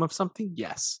victim of something,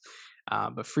 yes.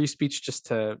 But free speech just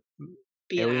to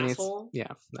be an asshole.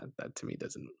 Yeah, that to me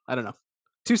doesn't. I don't know.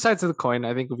 Two sides of the coin.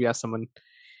 I think if you ask someone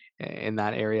in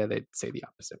that area, they'd say the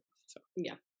opposite. So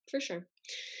yeah, for sure.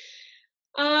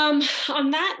 On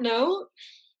that note,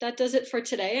 that does it for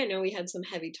today. I know we had some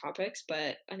heavy topics,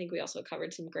 but I think we also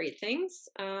covered some great things.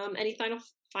 Any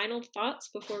final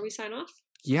thoughts before we sign off?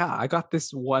 Yeah, I got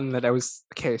this one that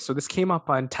so this came up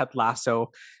on Ted Lasso.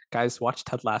 Guys, watch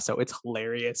Ted Lasso. It's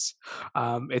hilarious.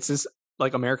 It's this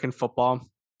American football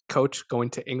coach going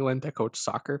to England to coach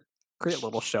soccer. Great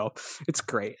little show. It's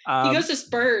great. He goes to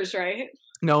Spurs, right?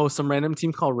 No, some random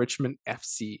team called Richmond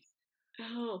FC.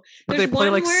 Oh, But there's they play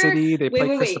one like where City. They play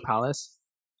wait, Crystal wait. Palace.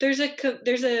 There's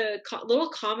a little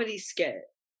comedy skit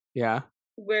Yeah.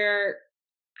 where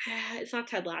it's not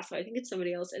Ted Lasso. I think it's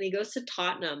somebody else, and he goes to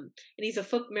Tottenham, and he's a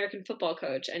American football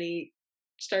coach, and he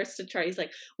starts to try. He's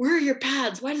like, "Where are your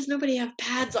pads? Why does nobody have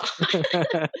pads on?"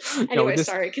 Anyway,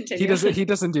 sorry. Continue. He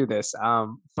doesn't do this.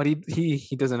 But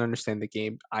he doesn't understand the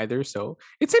game either. So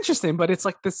it's interesting, but it's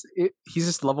like this. He's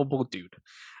this lovable dude.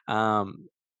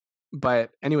 But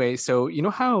anyway, so you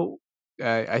know how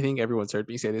I think everyone's heard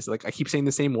me say this. Like I keep saying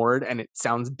the same word, and it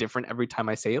sounds different every time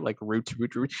I say it. Like root.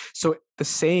 So the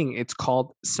saying, it's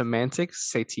called semantic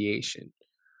satiation.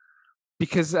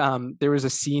 Because there was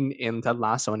a scene in Ted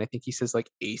Lasso, and I think he says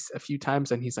like ace a few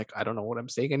times, and he's like, I don't know what I'm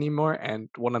saying anymore. And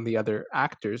one of the other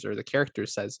actors or the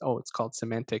characters says, oh, it's called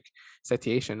semantic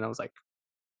satiation. And I was like,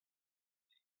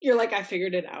 You're like, I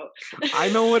figured it out. I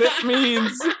know what it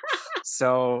means.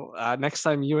 So next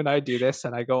time you and I do this,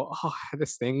 and I go, oh,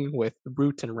 this thing with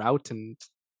root and route, and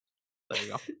there you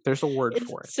go. There's a word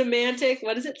for it. Semantic.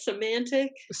 What is it?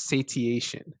 Semantic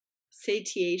satiation.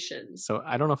 Satiation. So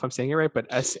I don't know if I'm saying it right, but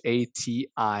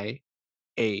SATIATION.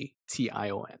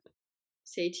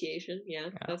 Satiation. Yeah,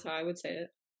 that's how I would say it.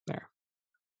 There.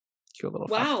 Cute little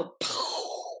wow.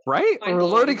 Right? We're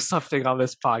learning something on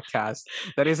this podcast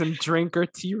that isn't drink or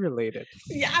tea related.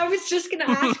 Yeah, I was just gonna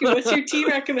ask you, what's your tea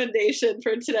recommendation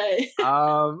for today?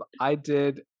 I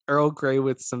did Earl Grey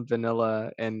with some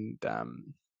vanilla and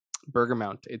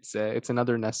bergamot. It's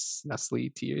another Nestle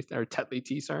tea or Tetley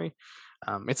tea. Sorry.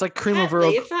 It's like cream of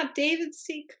Earl. It's not David's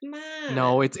tea. Come on.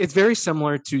 No, it's very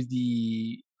similar to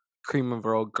the cream of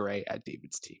Earl Grey at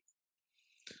David's tea.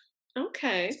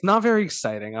 Okay. It's not very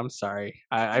exciting. I'm sorry.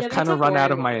 I've kind of run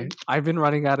out of my. I've been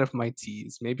running out of my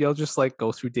teas. Maybe I'll just like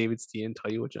go through David's tea and tell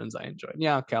you which ones I enjoy.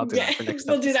 Yeah, okay, I'll do that for next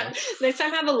time. We'll do that next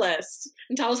time. Have a list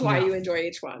and tell us why you enjoy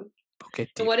each one. Okay.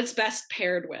 And what it's best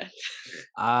paired with.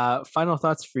 Final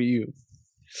thoughts for you.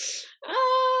 No,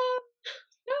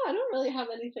 I don't really have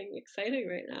anything exciting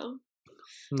right now.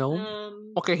 No.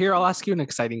 Okay, here I'll ask you an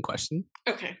exciting question.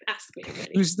 Okay, ask me.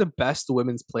 Who's the best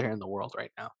women's player in the world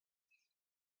right now?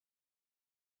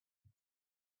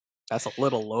 That's a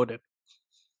little loaded.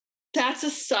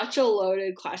 That's such a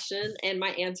loaded question, and my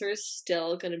answer is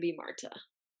still going to be Marta.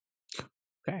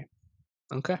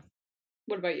 Okay.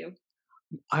 What about you?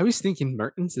 I was thinking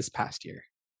Mertens this past year.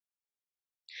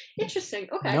 Interesting.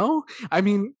 Okay. No, I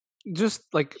mean, just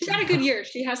like she's had a good year.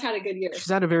 She has had a good year.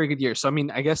 She's had a very good year. So I mean,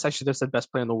 I guess I should have said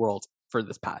best player in the world for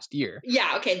this past year.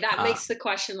 Yeah. Okay. That makes the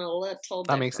question a little. That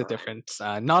different. Makes it different.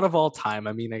 Not of all time.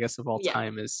 I mean, I guess of all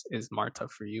time is Marta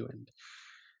for you, and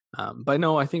but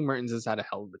no, I think Mertens has had a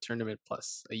hell of a tournament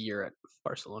plus a year at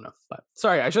Barcelona. But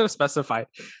sorry, I should have specified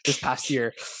this past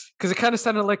year because it kind of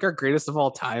sounded like our greatest of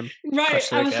all time.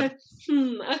 Right. I was like,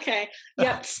 okay.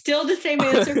 Yep. Still the same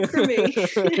answer for me.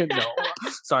 No,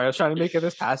 sorry, I was trying to make it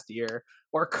this past year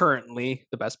or currently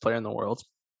the best player in the world.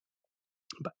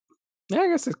 But yeah, I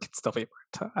guess it can still be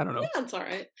Marta. I don't know. Yeah, that's all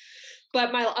right.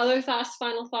 But my other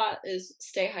final thought is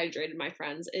stay hydrated, my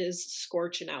friends. It is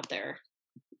scorching out there.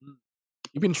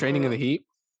 You've been training in the heat?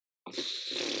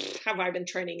 Have I been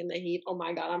training in the heat? Oh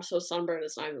my God, I'm so sunburned.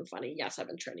 It's not even funny. Yes, I've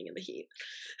been training in the heat.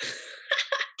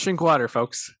 Drink water,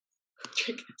 folks.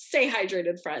 Stay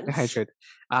hydrated, friends. Hydrate.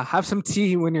 Have some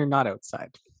tea when you're not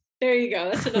outside. There you go.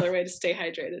 That's another way to stay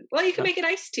hydrated. Well, you can make it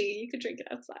iced tea. You can drink it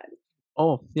outside.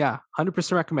 Oh, yeah.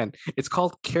 100% recommend. It's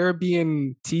called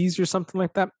Caribbean Teas or something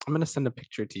like that. I'm going to send a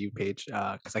picture to you, Paige,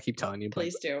 because I keep telling you.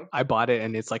 Please do. I bought it,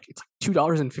 and it's like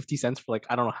 $2.50 for like,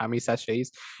 I don't know how many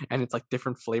sachets, and it's like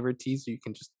different flavored teas. So you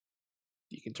can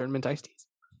turn them into iced teas.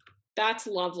 That's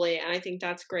lovely, and I think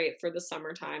that's great for the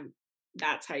summertime.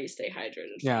 That's how you stay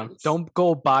hydrated. Yeah, friends. Don't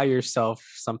go buy yourself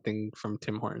something from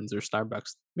Tim Hortons or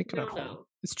Starbucks. Make it at home. No.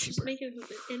 It's cheaper. Just make it,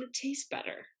 and it tastes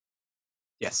better.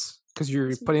 Yes, because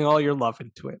you're putting all your love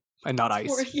into it and not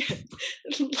ice.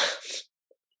 It's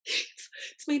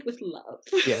made with love.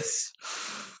 Yes.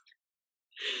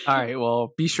 All right.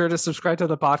 Well, be sure to subscribe to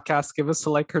the podcast. Give us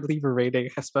a like or leave a rating,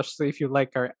 especially if you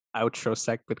like our outro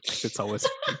segment, because it's always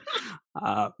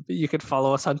fun. You can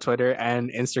follow us on Twitter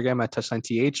and Instagram at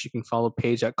TouchlineTH. You can follow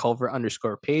Paige at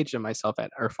Culver_Paige and myself at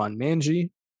Irfan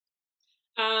Manji.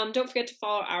 Don't forget to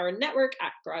follow our network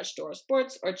at Garage Door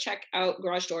Sports or check out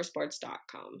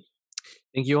garagedoorsports.com.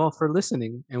 Thank you all for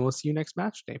listening, and we'll see you next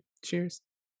match day. Cheers.